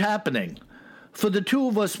strange happening, for the two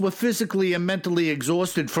of us were physically and mentally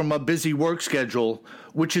exhausted from our busy work schedule,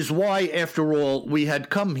 which is why, after all, we had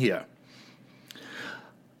come here.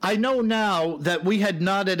 I know now that we had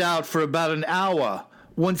nodded out for about an hour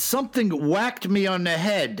when something whacked me on the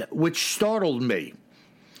head, which startled me.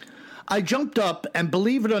 I jumped up, and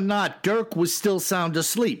believe it or not, Dirk was still sound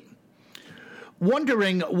asleep.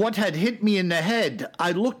 Wondering what had hit me in the head,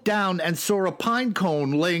 I looked down and saw a pine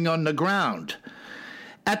cone laying on the ground.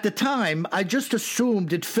 At the time, I just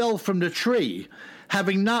assumed it fell from the tree,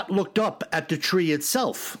 having not looked up at the tree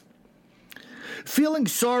itself. Feeling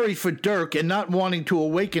sorry for Dirk and not wanting to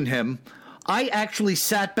awaken him, I actually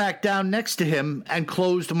sat back down next to him and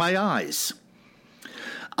closed my eyes.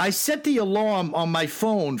 I set the alarm on my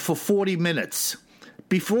phone for 40 minutes.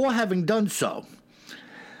 Before having done so,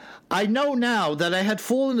 I know now that I had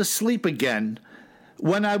fallen asleep again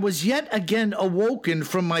when I was yet again awoken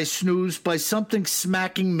from my snooze by something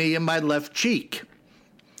smacking me in my left cheek.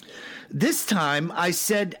 This time I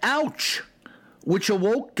said, "Ouch," which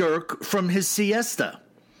awoke Dirk from his siesta.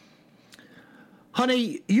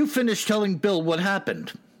 "Honey, you finished telling Bill what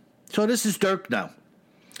happened." So this is Dirk now.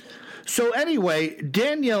 So anyway,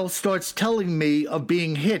 Danielle starts telling me of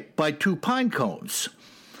being hit by 2 pine cones,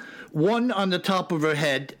 one on the top of her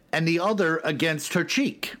head and the other against her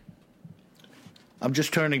cheek. I'm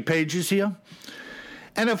just turning pages here.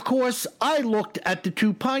 And of course, I looked at the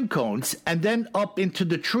 2 pine cones and then up into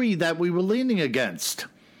the tree that we were leaning against.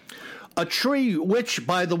 A tree which,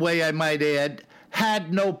 by the way, I might add,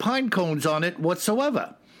 had no pine cones on it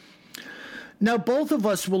whatsoever. Now, both of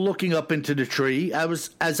us were looking up into the tree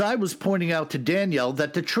as I was pointing out to Danielle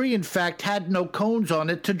that the tree, in fact, had no cones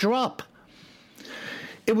on it to drop.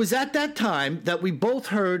 It was at that time that we both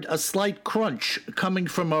heard a slight crunch coming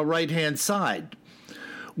from our right-hand side,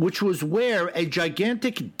 which was where a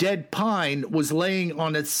gigantic dead pine was laying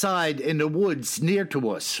on its side in the woods near to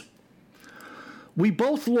us. We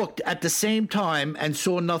both looked at the same time and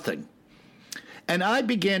saw nothing, and I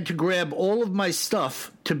began to grab all of my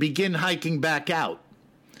stuff to begin hiking back out.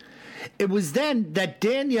 It was then that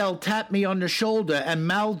Danielle tapped me on the shoulder and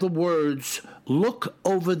mouthed the words, "Look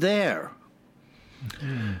over there."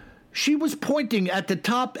 Mm-hmm. She was pointing at the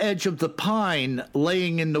top edge of the pine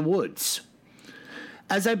laying in the woods.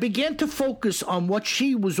 As I began to focus on what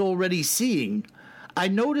she was already seeing, I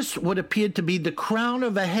noticed what appeared to be the crown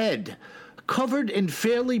of a head covered in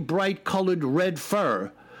fairly bright colored red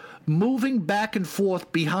fur, moving back and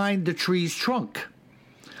forth behind the tree's trunk.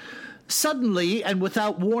 Suddenly, and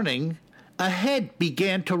without warning, a head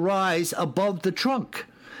began to rise above the trunk,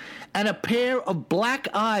 and a pair of black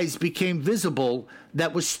eyes became visible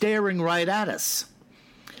that was staring right at us.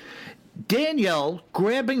 Danielle,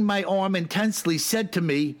 grabbing my arm intensely, said to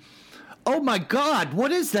me, "Oh my God,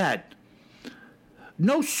 what is that?"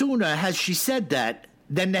 No sooner has she said that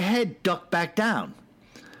than the head ducked back down.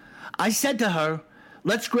 I said to her,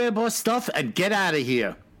 "Let's grab our stuff and get out of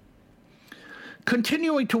here."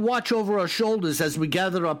 Continuing to watch over our shoulders as we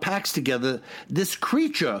gathered our packs together, this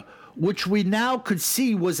creature, which we now could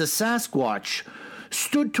see was a Sasquatch,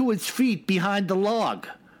 stood to its feet behind the log,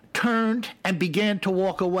 turned, and began to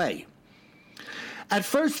walk away. At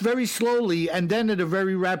first very slowly and then at a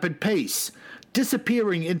very rapid pace,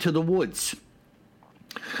 disappearing into the woods.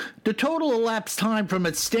 The total elapsed time from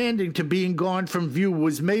its standing to being gone from view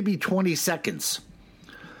was maybe 20 seconds.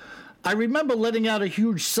 I remember letting out a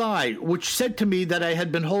huge sigh, which said to me that I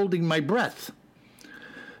had been holding my breath.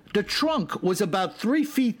 The trunk was about 3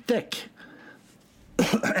 feet thick,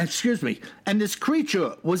 excuse me, and this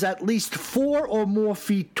creature was at least 4 or more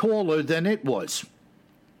feet taller than it was.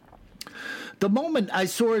 The moment I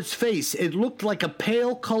saw its face, it looked like a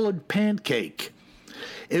pale-colored pancake.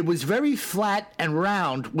 It was very flat and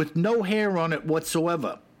round, with no hair on it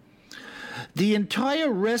whatsoever. The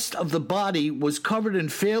entire rest of the body was covered in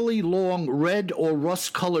fairly long red or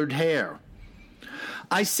rust-colored hair.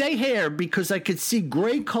 I say hair because I could see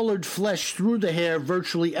gray-colored flesh through the hair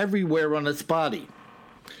virtually everywhere on its body.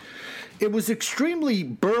 It was extremely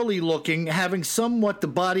burly-looking, having somewhat the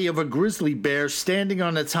body of a grizzly bear standing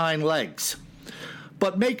on its hind legs.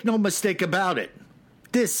 But make no mistake about it,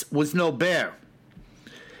 this was no bear.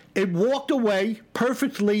 It walked away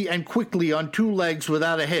perfectly and quickly on 2 legs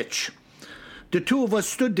without a hitch. The 2 of us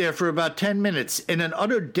stood there for about 10 minutes in an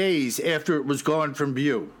utter daze after it was gone from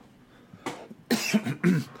view.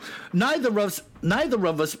 Neither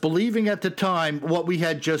of us believing at the time what we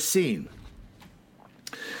had just seen.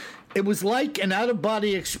 It was like an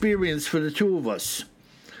out-of-body experience for the 2 of us.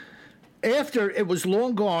 After it was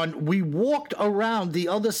long gone, we walked around the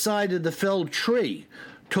other side of the felled tree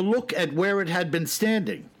to look at where it had been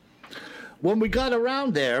standing. When we got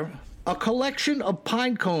around there, a collection of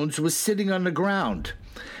pine cones was sitting on the ground,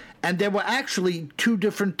 and there were actually 2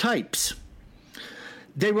 different types.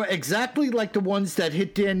 They were exactly like the ones that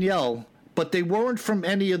hit Danielle, but they weren't from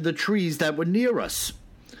any of the trees that were near us.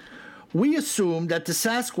 We assumed that the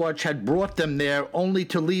Sasquatch had brought them there only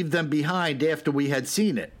to leave them behind after we had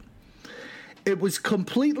seen it. It was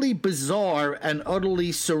completely bizarre and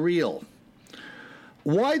utterly surreal.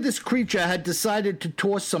 Why this creature had decided to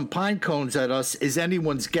toss some pine cones at us is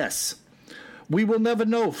anyone's guess. We will never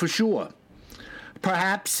know for sure.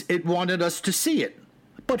 Perhaps it wanted us to see it,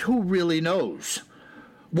 but who really knows?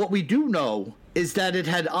 What we do know is that it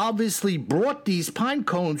had obviously brought these pine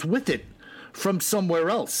cones with it from somewhere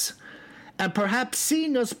else, and perhaps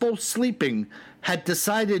seeing us both sleeping had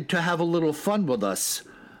decided to have a little fun with us,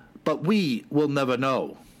 but we will never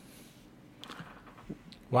know.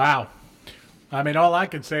 Wow. I mean, all I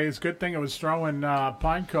can say is good thing it was throwing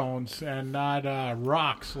pine cones and not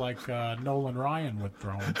rocks like Nolan Ryan would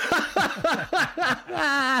throw them.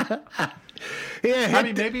 Yeah, I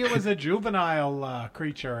mean, maybe it was a juvenile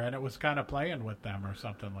creature and it was kind of playing with them or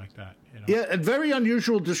something like that. You know? Yeah, a very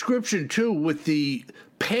unusual description, too, with the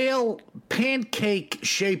pale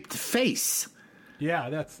pancake-shaped face.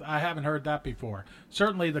 Yeah, I haven't heard that before.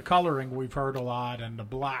 Certainly the coloring we've heard a lot, and the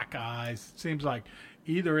black eyes. It seems like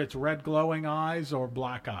either it's red glowing eyes or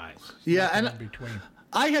black eyes. Yeah, and in between.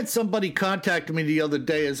 I had somebody contact me the other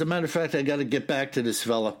day. As a matter of fact, I got to get back to this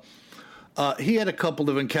fella. He had a couple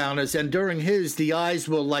of encounters, and during his, the eyes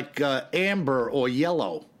were like amber or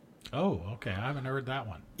yellow. Oh, okay. I haven't heard that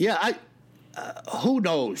one. Yeah, who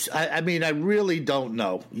knows? I mean, I really don't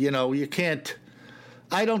know. You know, you can't.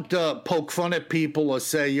 I don't poke fun at people or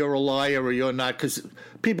say you're a liar or you're not, because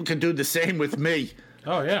people can do the same with me.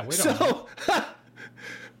 Oh, yeah, we don't know.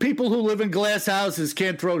 People who live in glass houses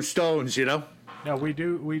can't throw stones, you know? No, we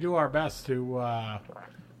do our best to,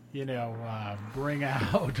 bring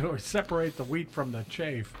out or separate the wheat from the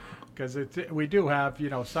chaff, because we do have,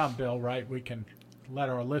 some, Bill, right? We can let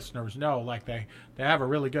our listeners know, like they have a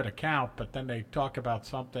really good account, but then they talk about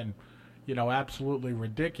something, absolutely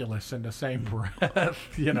ridiculous in the same breath, that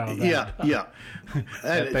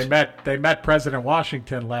they met President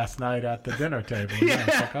Washington last night at the dinner table. Yeah.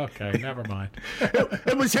 It's like, okay, never mind.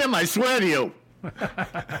 It was him, I swear to you.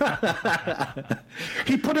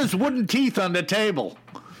 He put his wooden teeth on the table.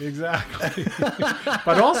 Exactly.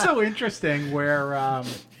 But also interesting where,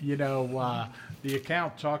 the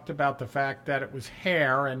account talked about the fact that it was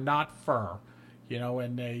hair and not fur,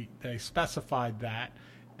 and they specified that.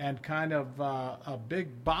 And kind of a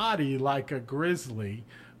big body like a grizzly,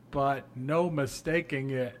 but no mistaking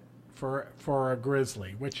it for a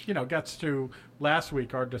grizzly, which, gets to last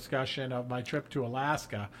week our discussion of my trip to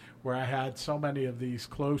Alaska, where I had so many of these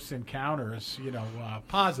close encounters,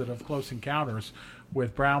 positive close encounters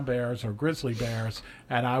with brown bears or grizzly bears.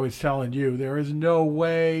 And I was telling you, there is no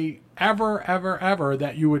way ever, ever, ever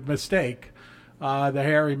that you would mistake the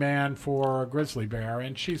hairy man for a grizzly bear,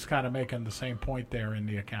 and she's kind of making the same point there in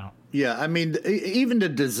the account. Yeah, I mean, even the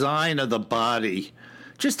design of the body,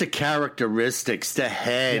 just the characteristics, the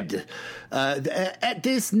head,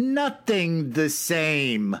 there's nothing the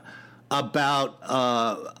same about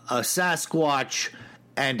a Sasquatch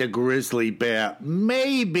and a grizzly bear.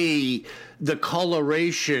 Maybe the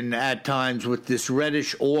coloration at times with this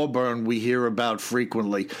reddish auburn we hear about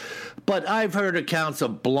frequently. But I've heard accounts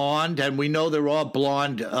of blonde, and we know there are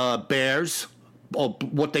blonde bears, or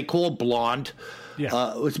what they call blonde.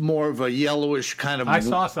 Yeah. It's more of a yellowish kind of... I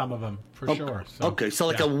saw some of them, for sure. So, okay, so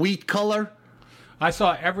like a wheat color? I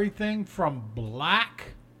saw everything from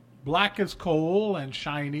black as coal and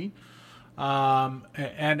shiny,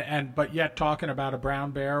 but yet talking about a brown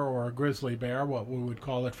bear or a grizzly bear, what we would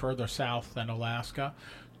call it further south than Alaska,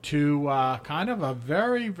 to kind of a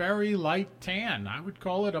very, very light tan. I would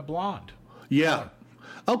call it a blonde. Yeah.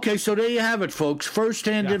 Okay, so there you have it, folks.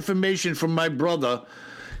 First-hand information from my brother.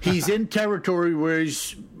 He's in territory where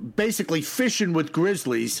he's basically fishing with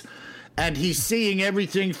grizzlies, and he's seeing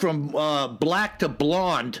everything from black to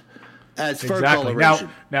blonde as fur coloration.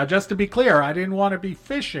 Now, just to be clear, I didn't want to be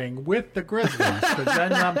fishing with the grizzlies, because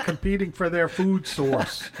then I'm competing for their food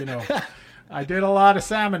source, I did a lot of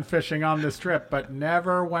salmon fishing on this trip, but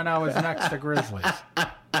never when I was next to grizzlies.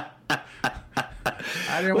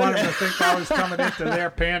 I didn't want them to think I was coming into their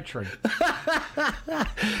pantry.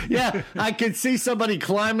 Yeah, I could see somebody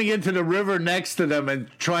climbing into the river next to them and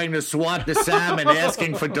trying to swat the salmon,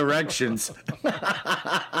 asking for directions.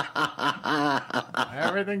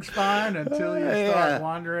 Everything's fine until you start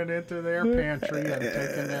wandering into their pantry and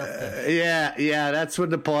taking their fish. Yeah, that's when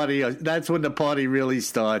the party really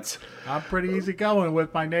starts. I'm pretty easygoing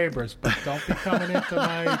with my neighbors, but don't be coming into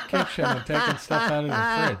my kitchen and taking stuff out of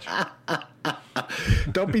the fridge.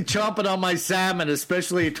 Don't be chomping on my salmon,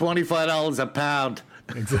 especially at $25 a pound.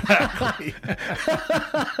 Exactly.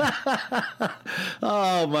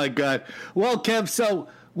 Oh, my God. Well, Kev, so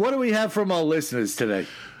what do we have from our listeners today?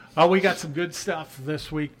 Oh, we got some good stuff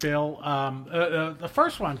this week, Bill. The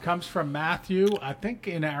first one comes from Matthew, I think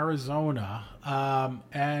in Arizona.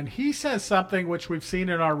 And he says something which we've seen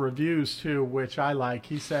in our reviews too, which I like.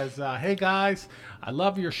 He says, hey guys, I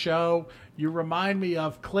love your show. You remind me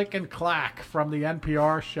of Click and Clack from the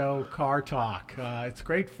NPR show Car Talk. It's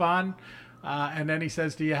great fun. And then he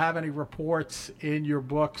says, do you have any reports in your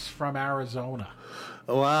books from Arizona?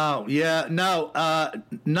 Wow. Yeah. No,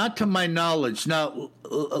 not to my knowledge. Now,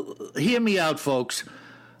 hear me out, folks.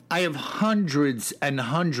 I have hundreds and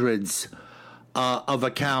hundreds of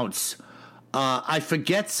accounts. I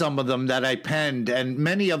forget some of them that I penned, and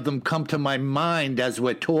many of them come to my mind as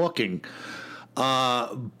we're talking.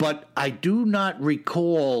 But I do not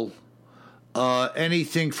recall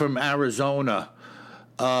anything from Arizona.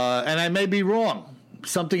 And I may be wrong.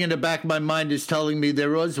 Something in the back of my mind is telling me there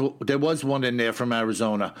was one in there from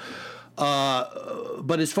Arizona.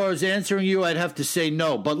 But as far as answering you, I'd have to say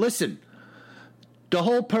no. But listen, the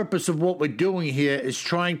whole purpose of what we're doing here is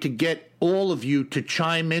trying to get all of you to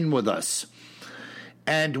chime in with us.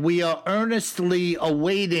 And we are earnestly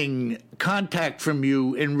awaiting contact from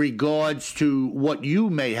you in regards to what you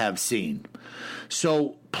may have seen.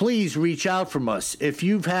 So please reach out from us. If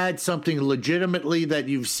you've had something legitimately that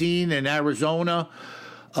you've seen in Arizona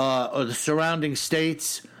or the surrounding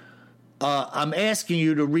states, I'm asking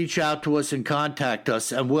you to reach out to us and contact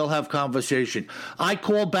us, and we'll have conversation. I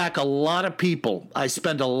call back a lot of people. I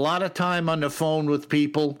spend a lot of time on the phone with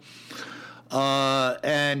people,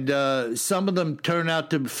 and some of them turn out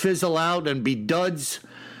to fizzle out and be duds.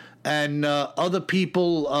 And other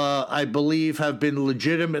people, I believe, have been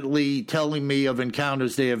legitimately telling me of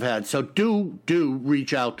encounters they have had. So do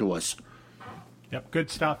reach out to us. Yep,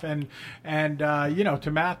 good stuff. And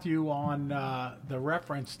to Matthew on the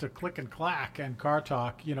reference to Click and Clack and Car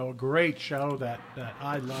Talk, a great show that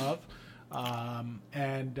I love.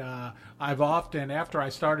 I've often, after I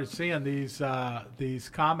started seeing these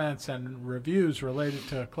comments and reviews related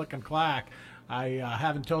to Click and Clack, I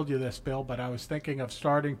haven't told you this, Bill, but I was thinking of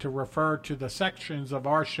starting to refer to the sections of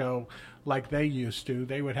our show like they used to.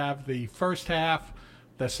 They would have the first half,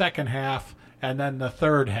 the second half, and then the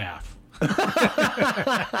third half.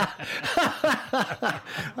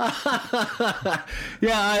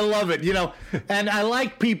 Yeah, I love it. And I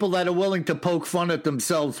like people that are willing to poke fun at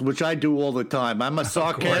themselves, which I do all the time. I'm a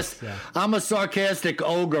sarcastic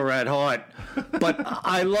ogre at heart, but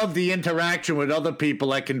I love the interaction with other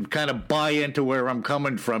people. I can kind of buy into where I'm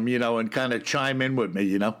coming from, and kind of chime in with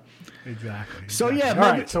me, Exactly. So yeah, all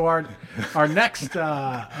right. So our next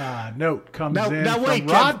note comes in from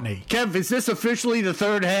Rodney. Kev, is this officially the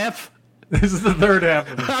third half? This is the third half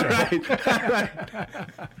of the show.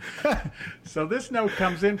 All right. So this note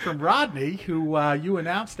comes in from Rodney, who you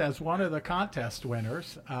announced as one of the contest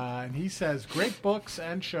winners. And he says, great books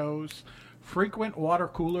and shows, frequent water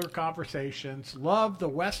cooler conversations, love the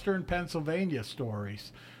Western Pennsylvania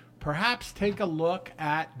stories. Perhaps take a look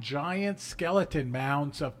at giant skeleton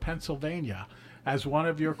mounds of Pennsylvania as one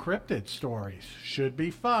of your cryptid stories. Should be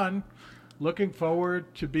fun. Looking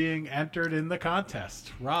forward to being entered in the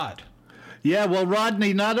contest. Rod. Yeah, well,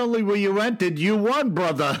 Rodney, not only were you entered, you won,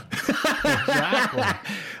 brother. Exactly.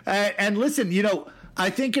 And listen, I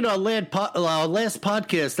think in our last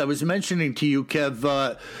podcast, I was mentioning to you,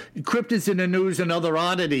 Kev, cryptids in the news and other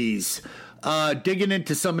oddities, digging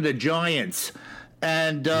into some of the giants.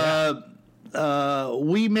 And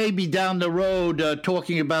we may be down the road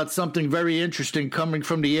talking about something very interesting coming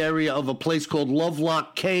from the area of a place called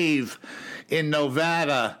Lovelock Cave in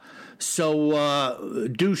Nevada. So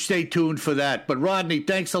do stay tuned for that. But Rodney,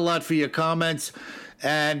 thanks a lot for your comments.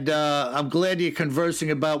 And I'm glad you're conversing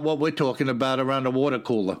about what we're talking about around the water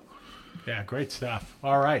cooler. Yeah, great stuff.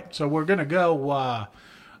 All right. So we're going to go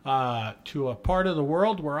to a part of the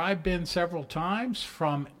world where I've been several times,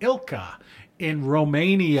 from Ilka in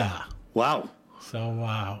Romania. Wow.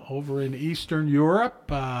 So over in Eastern Europe,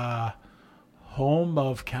 home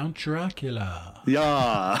of Count Dracula.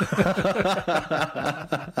 Yeah.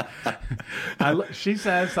 She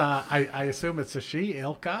says, I assume it's a she,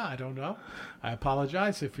 Ilka. I don't know. I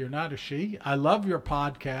apologize if you're not a she. I love your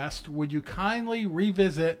podcast. Would you kindly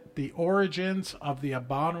revisit the origins of the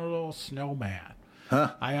abominable snowman?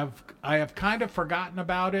 Huh? I have kind of forgotten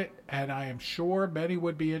about it, and I am sure many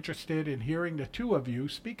would be interested in hearing the two of you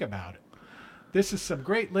speak about it. This is some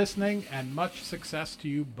great listening, and much success to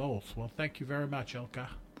you both. Well, thank you very much, Ilka.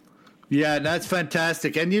 Yeah, that's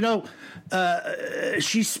fantastic. And,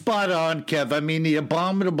 she's spot on, Kev. I mean, the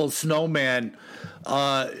abominable snowman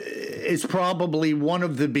is probably one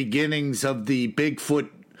of the beginnings of the Bigfoot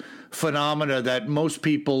phenomena that most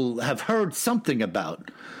people have heard something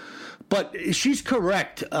about. But she's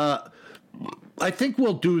correct. I think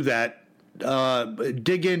we'll do that.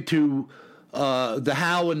 Dig into the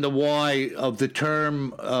how and the why of the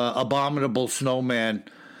term abominable snowman.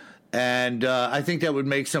 And I think that would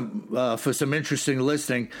make for some interesting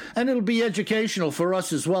listening. And it'll be educational for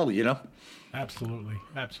us as well, you know? Absolutely.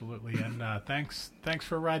 And thanks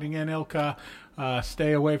for writing in, Ilka.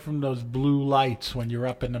 Stay away from those blue lights when you're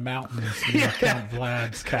up in the mountains near Count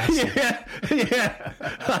Vlad's castle. Yeah.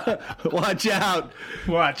 Watch out.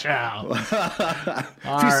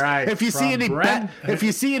 All right. If you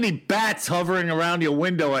see any bats hovering around your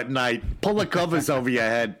window at night, pull the covers over your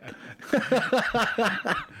head.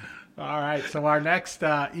 All right, so our next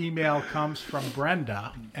email comes from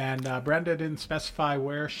Brenda, and Brenda didn't specify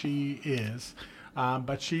where she is,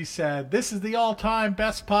 but she said, "This is the all-time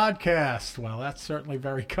best podcast." Well, that's certainly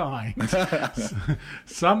very kind.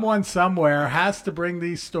 Someone somewhere has to bring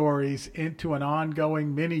these stories into an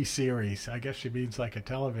ongoing mini-series. I guess she means like a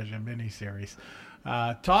television mini-series.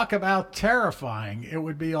 Talk about terrifying. It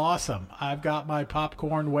would be awesome. I've got my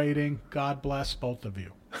popcorn waiting. God bless both of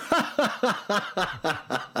you.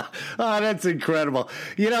 Oh, that's incredible.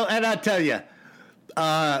 You know, and I'll tell you,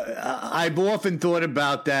 I've often thought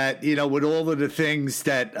about that, you know, with all of the things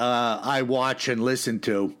that I watch and listen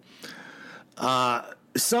to.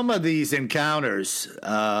 Some of these encounters,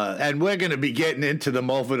 and we're going to be getting into them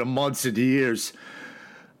over the months and years,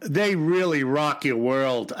 they really rock your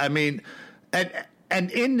world. I mean,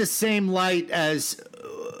 and in the same light as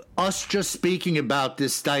us just speaking about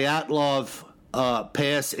this Dyatlov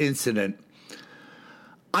Pass incident,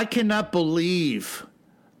 I cannot believe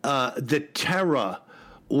the terror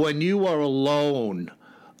when you are alone,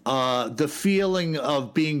 the feeling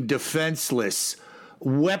of being defenseless,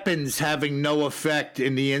 weapons having no effect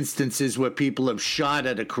in the instances where people have shot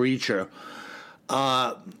at a creature.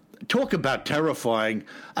 Talk about terrifying.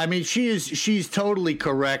 I mean, she's totally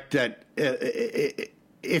correct that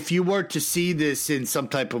if you were to see this in some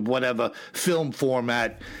type of whatever film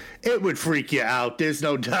format, it would freak you out. There's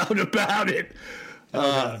no doubt about it.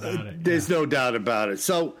 There's no doubt about it.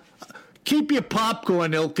 So keep your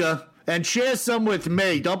popcorn, Ilka, and share some with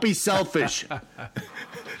me. Don't be selfish. All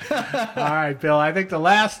right, Bill. I think the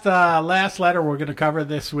last letter we're going to cover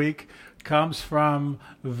this week comes from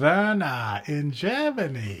Werner in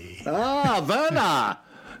Germany. Ah, Werner.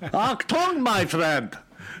 Achtung, my friend.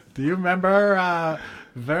 Do you remember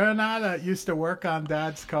Werner that used to work on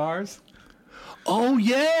Dad's cars? Oh,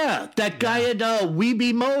 yeah. That guy at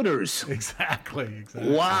Weeby Motors. Exactly.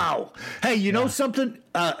 Wow. Hey, you know something?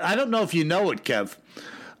 I don't know if you know it, Kev.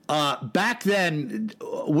 Back then,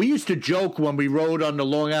 we used to joke when we rode on the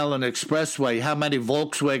Long Island Expressway how many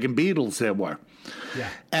Volkswagen Beetles there were. Yeah.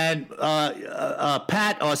 And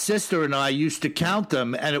Pat, our sister, and I used to count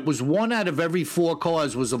them, and it was 1 out of every 4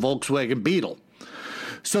 cars was a Volkswagen Beetle.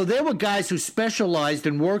 So there were guys who specialized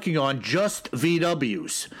in working on just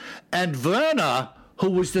VWs. And Werner,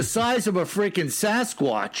 who was the size of a freaking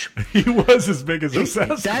Sasquatch. He was as big as a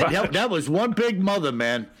Sasquatch. That was one big mother,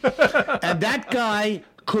 man. And that guy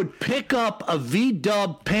could pick up a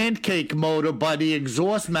V-dub pancake motor by the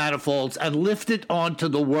exhaust manifolds and lift it onto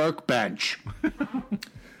the workbench.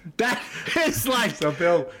 That is like... So,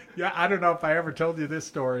 Bill, yeah, I don't know if I ever told you this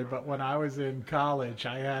story, but when I was in college,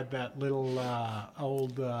 I had that little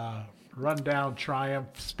old rundown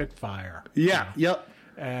Triumph Spitfire. Yeah, yep.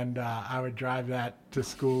 And I would drive that to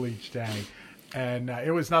school each day. And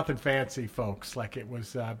it was nothing fancy, folks. Like, it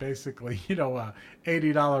was basically, you know, a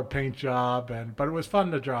 $80 paint job, but it was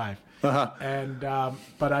fun to drive. Uh-huh. And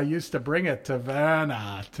but I used to bring it to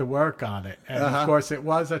Werner to work on it. And, of course, it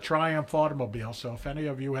was a Triumph automobile. So if any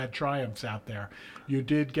of you had Triumphs out there, you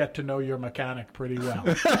did get to know your mechanic pretty well.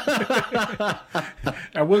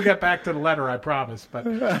 And we'll get back to the letter, I promise. But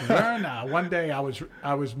Werner, one day I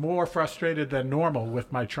was more frustrated than normal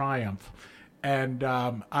with my Triumph. And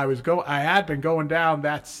I had been going down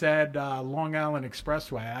that said Long Island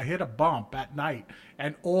Expressway. I hit a bump at night,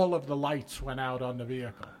 and all of the lights went out on the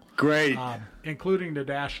vehicle. Great. Including the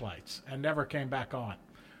dash lights, and never came back on.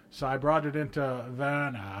 So I brought it into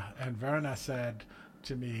Werner, and Werner said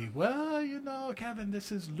to me, "Well, you know, Kevin,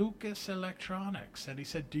 this is Lucas Electronics." And he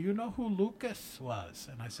said, "Do you know who Lucas was?"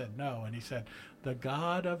 And I said, "No." And he said, "The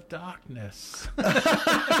God of Darkness."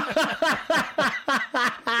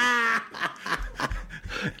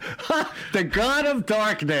 The God of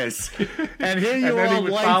Darkness. And here you are, and then he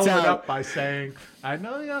would lights follow out. it up by saying, "I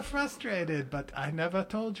know you're frustrated, but I never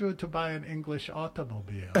told you to buy an English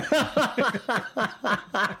automobile."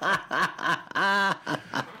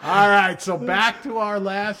 All right, so back to our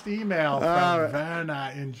last email from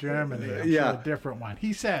Werner in Germany. A different one.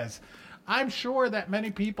 He says, I'm sure that many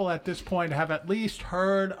people at this point have at least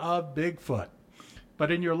heard of Bigfoot. But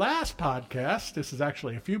in your last podcast, this is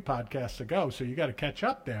actually a few podcasts ago, so you got to catch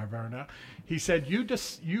up there, Verna. He said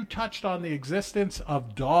you touched on the existence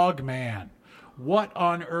of Dogman. What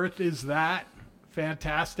on earth is that?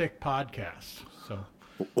 Fantastic podcast. So,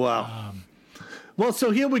 wow. Well,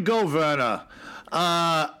 so here we go, Verna.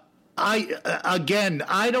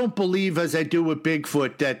 I don't believe, as I do with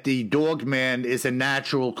Bigfoot, that the Dogman is a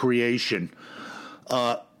natural creation.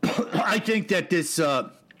 I think that this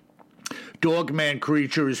Dogman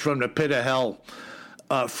creature is from the pit of hell,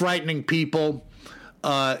 frightening people.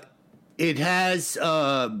 It has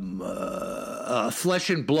flesh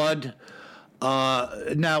and blood.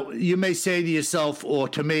 Now, you may say to yourself or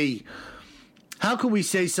to me, how can we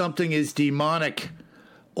say something is demonic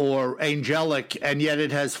or angelic and yet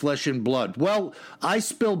it has flesh and blood? Well, I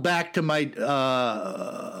spill back to my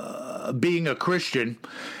being a Christian,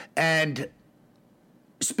 and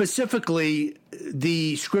specifically,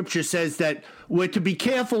 the scripture says that we're to be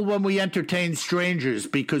careful when we entertain strangers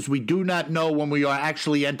because we do not know when we are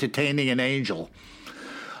actually entertaining an angel.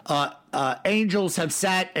 Angels have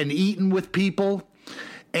sat and eaten with people.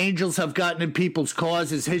 Angels have gotten in people's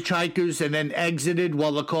cars as hitchhikers and then exited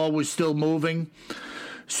while the car was still moving.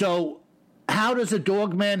 So how does a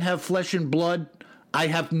Dogman have flesh and blood? I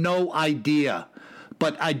have no idea.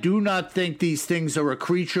 But I do not think these things are a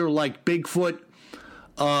creature like Bigfoot.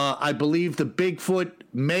 I believe the Bigfoot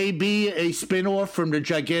may be a spin-off from the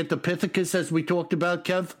Gigantopithecus, as we talked about,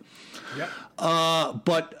 Kev. Yep.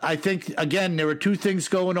 But I think, again, there are two things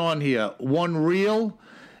going on here. One real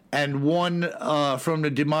and one from the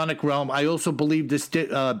demonic realm. I also believe this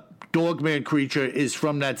Dogman creature is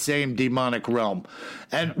from that same demonic realm.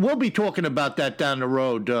 And we'll be talking about that down the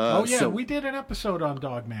road. We did an episode on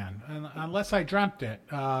Dogman, and unless I dreamt it.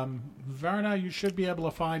 Verna, you should be able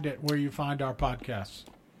to find it where you find our podcasts.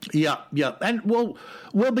 Yeah. And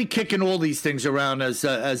we'll be kicking all these things around as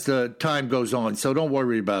the time goes on, so don't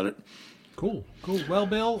worry about it. Cool. Well,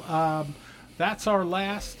 Bill, that's our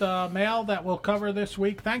last mail that we'll cover this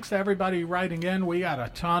week. Thanks to everybody writing in. We got a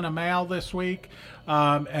ton of mail this week.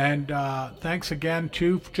 And thanks again,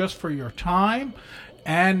 too, just for your time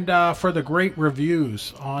and for the great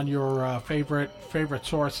reviews on your favorite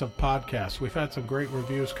source of podcasts. We've had some great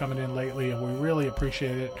reviews coming in lately, and we really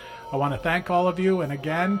appreciate it. I want to thank all of you. And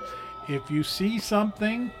again, if you see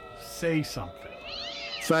something, say something.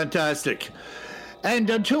 Fantastic. And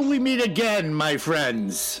until we meet again, my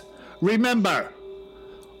friends, remember,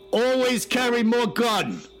 always carry more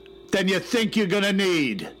gun than you think you're going to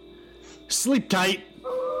need. Sleep tight.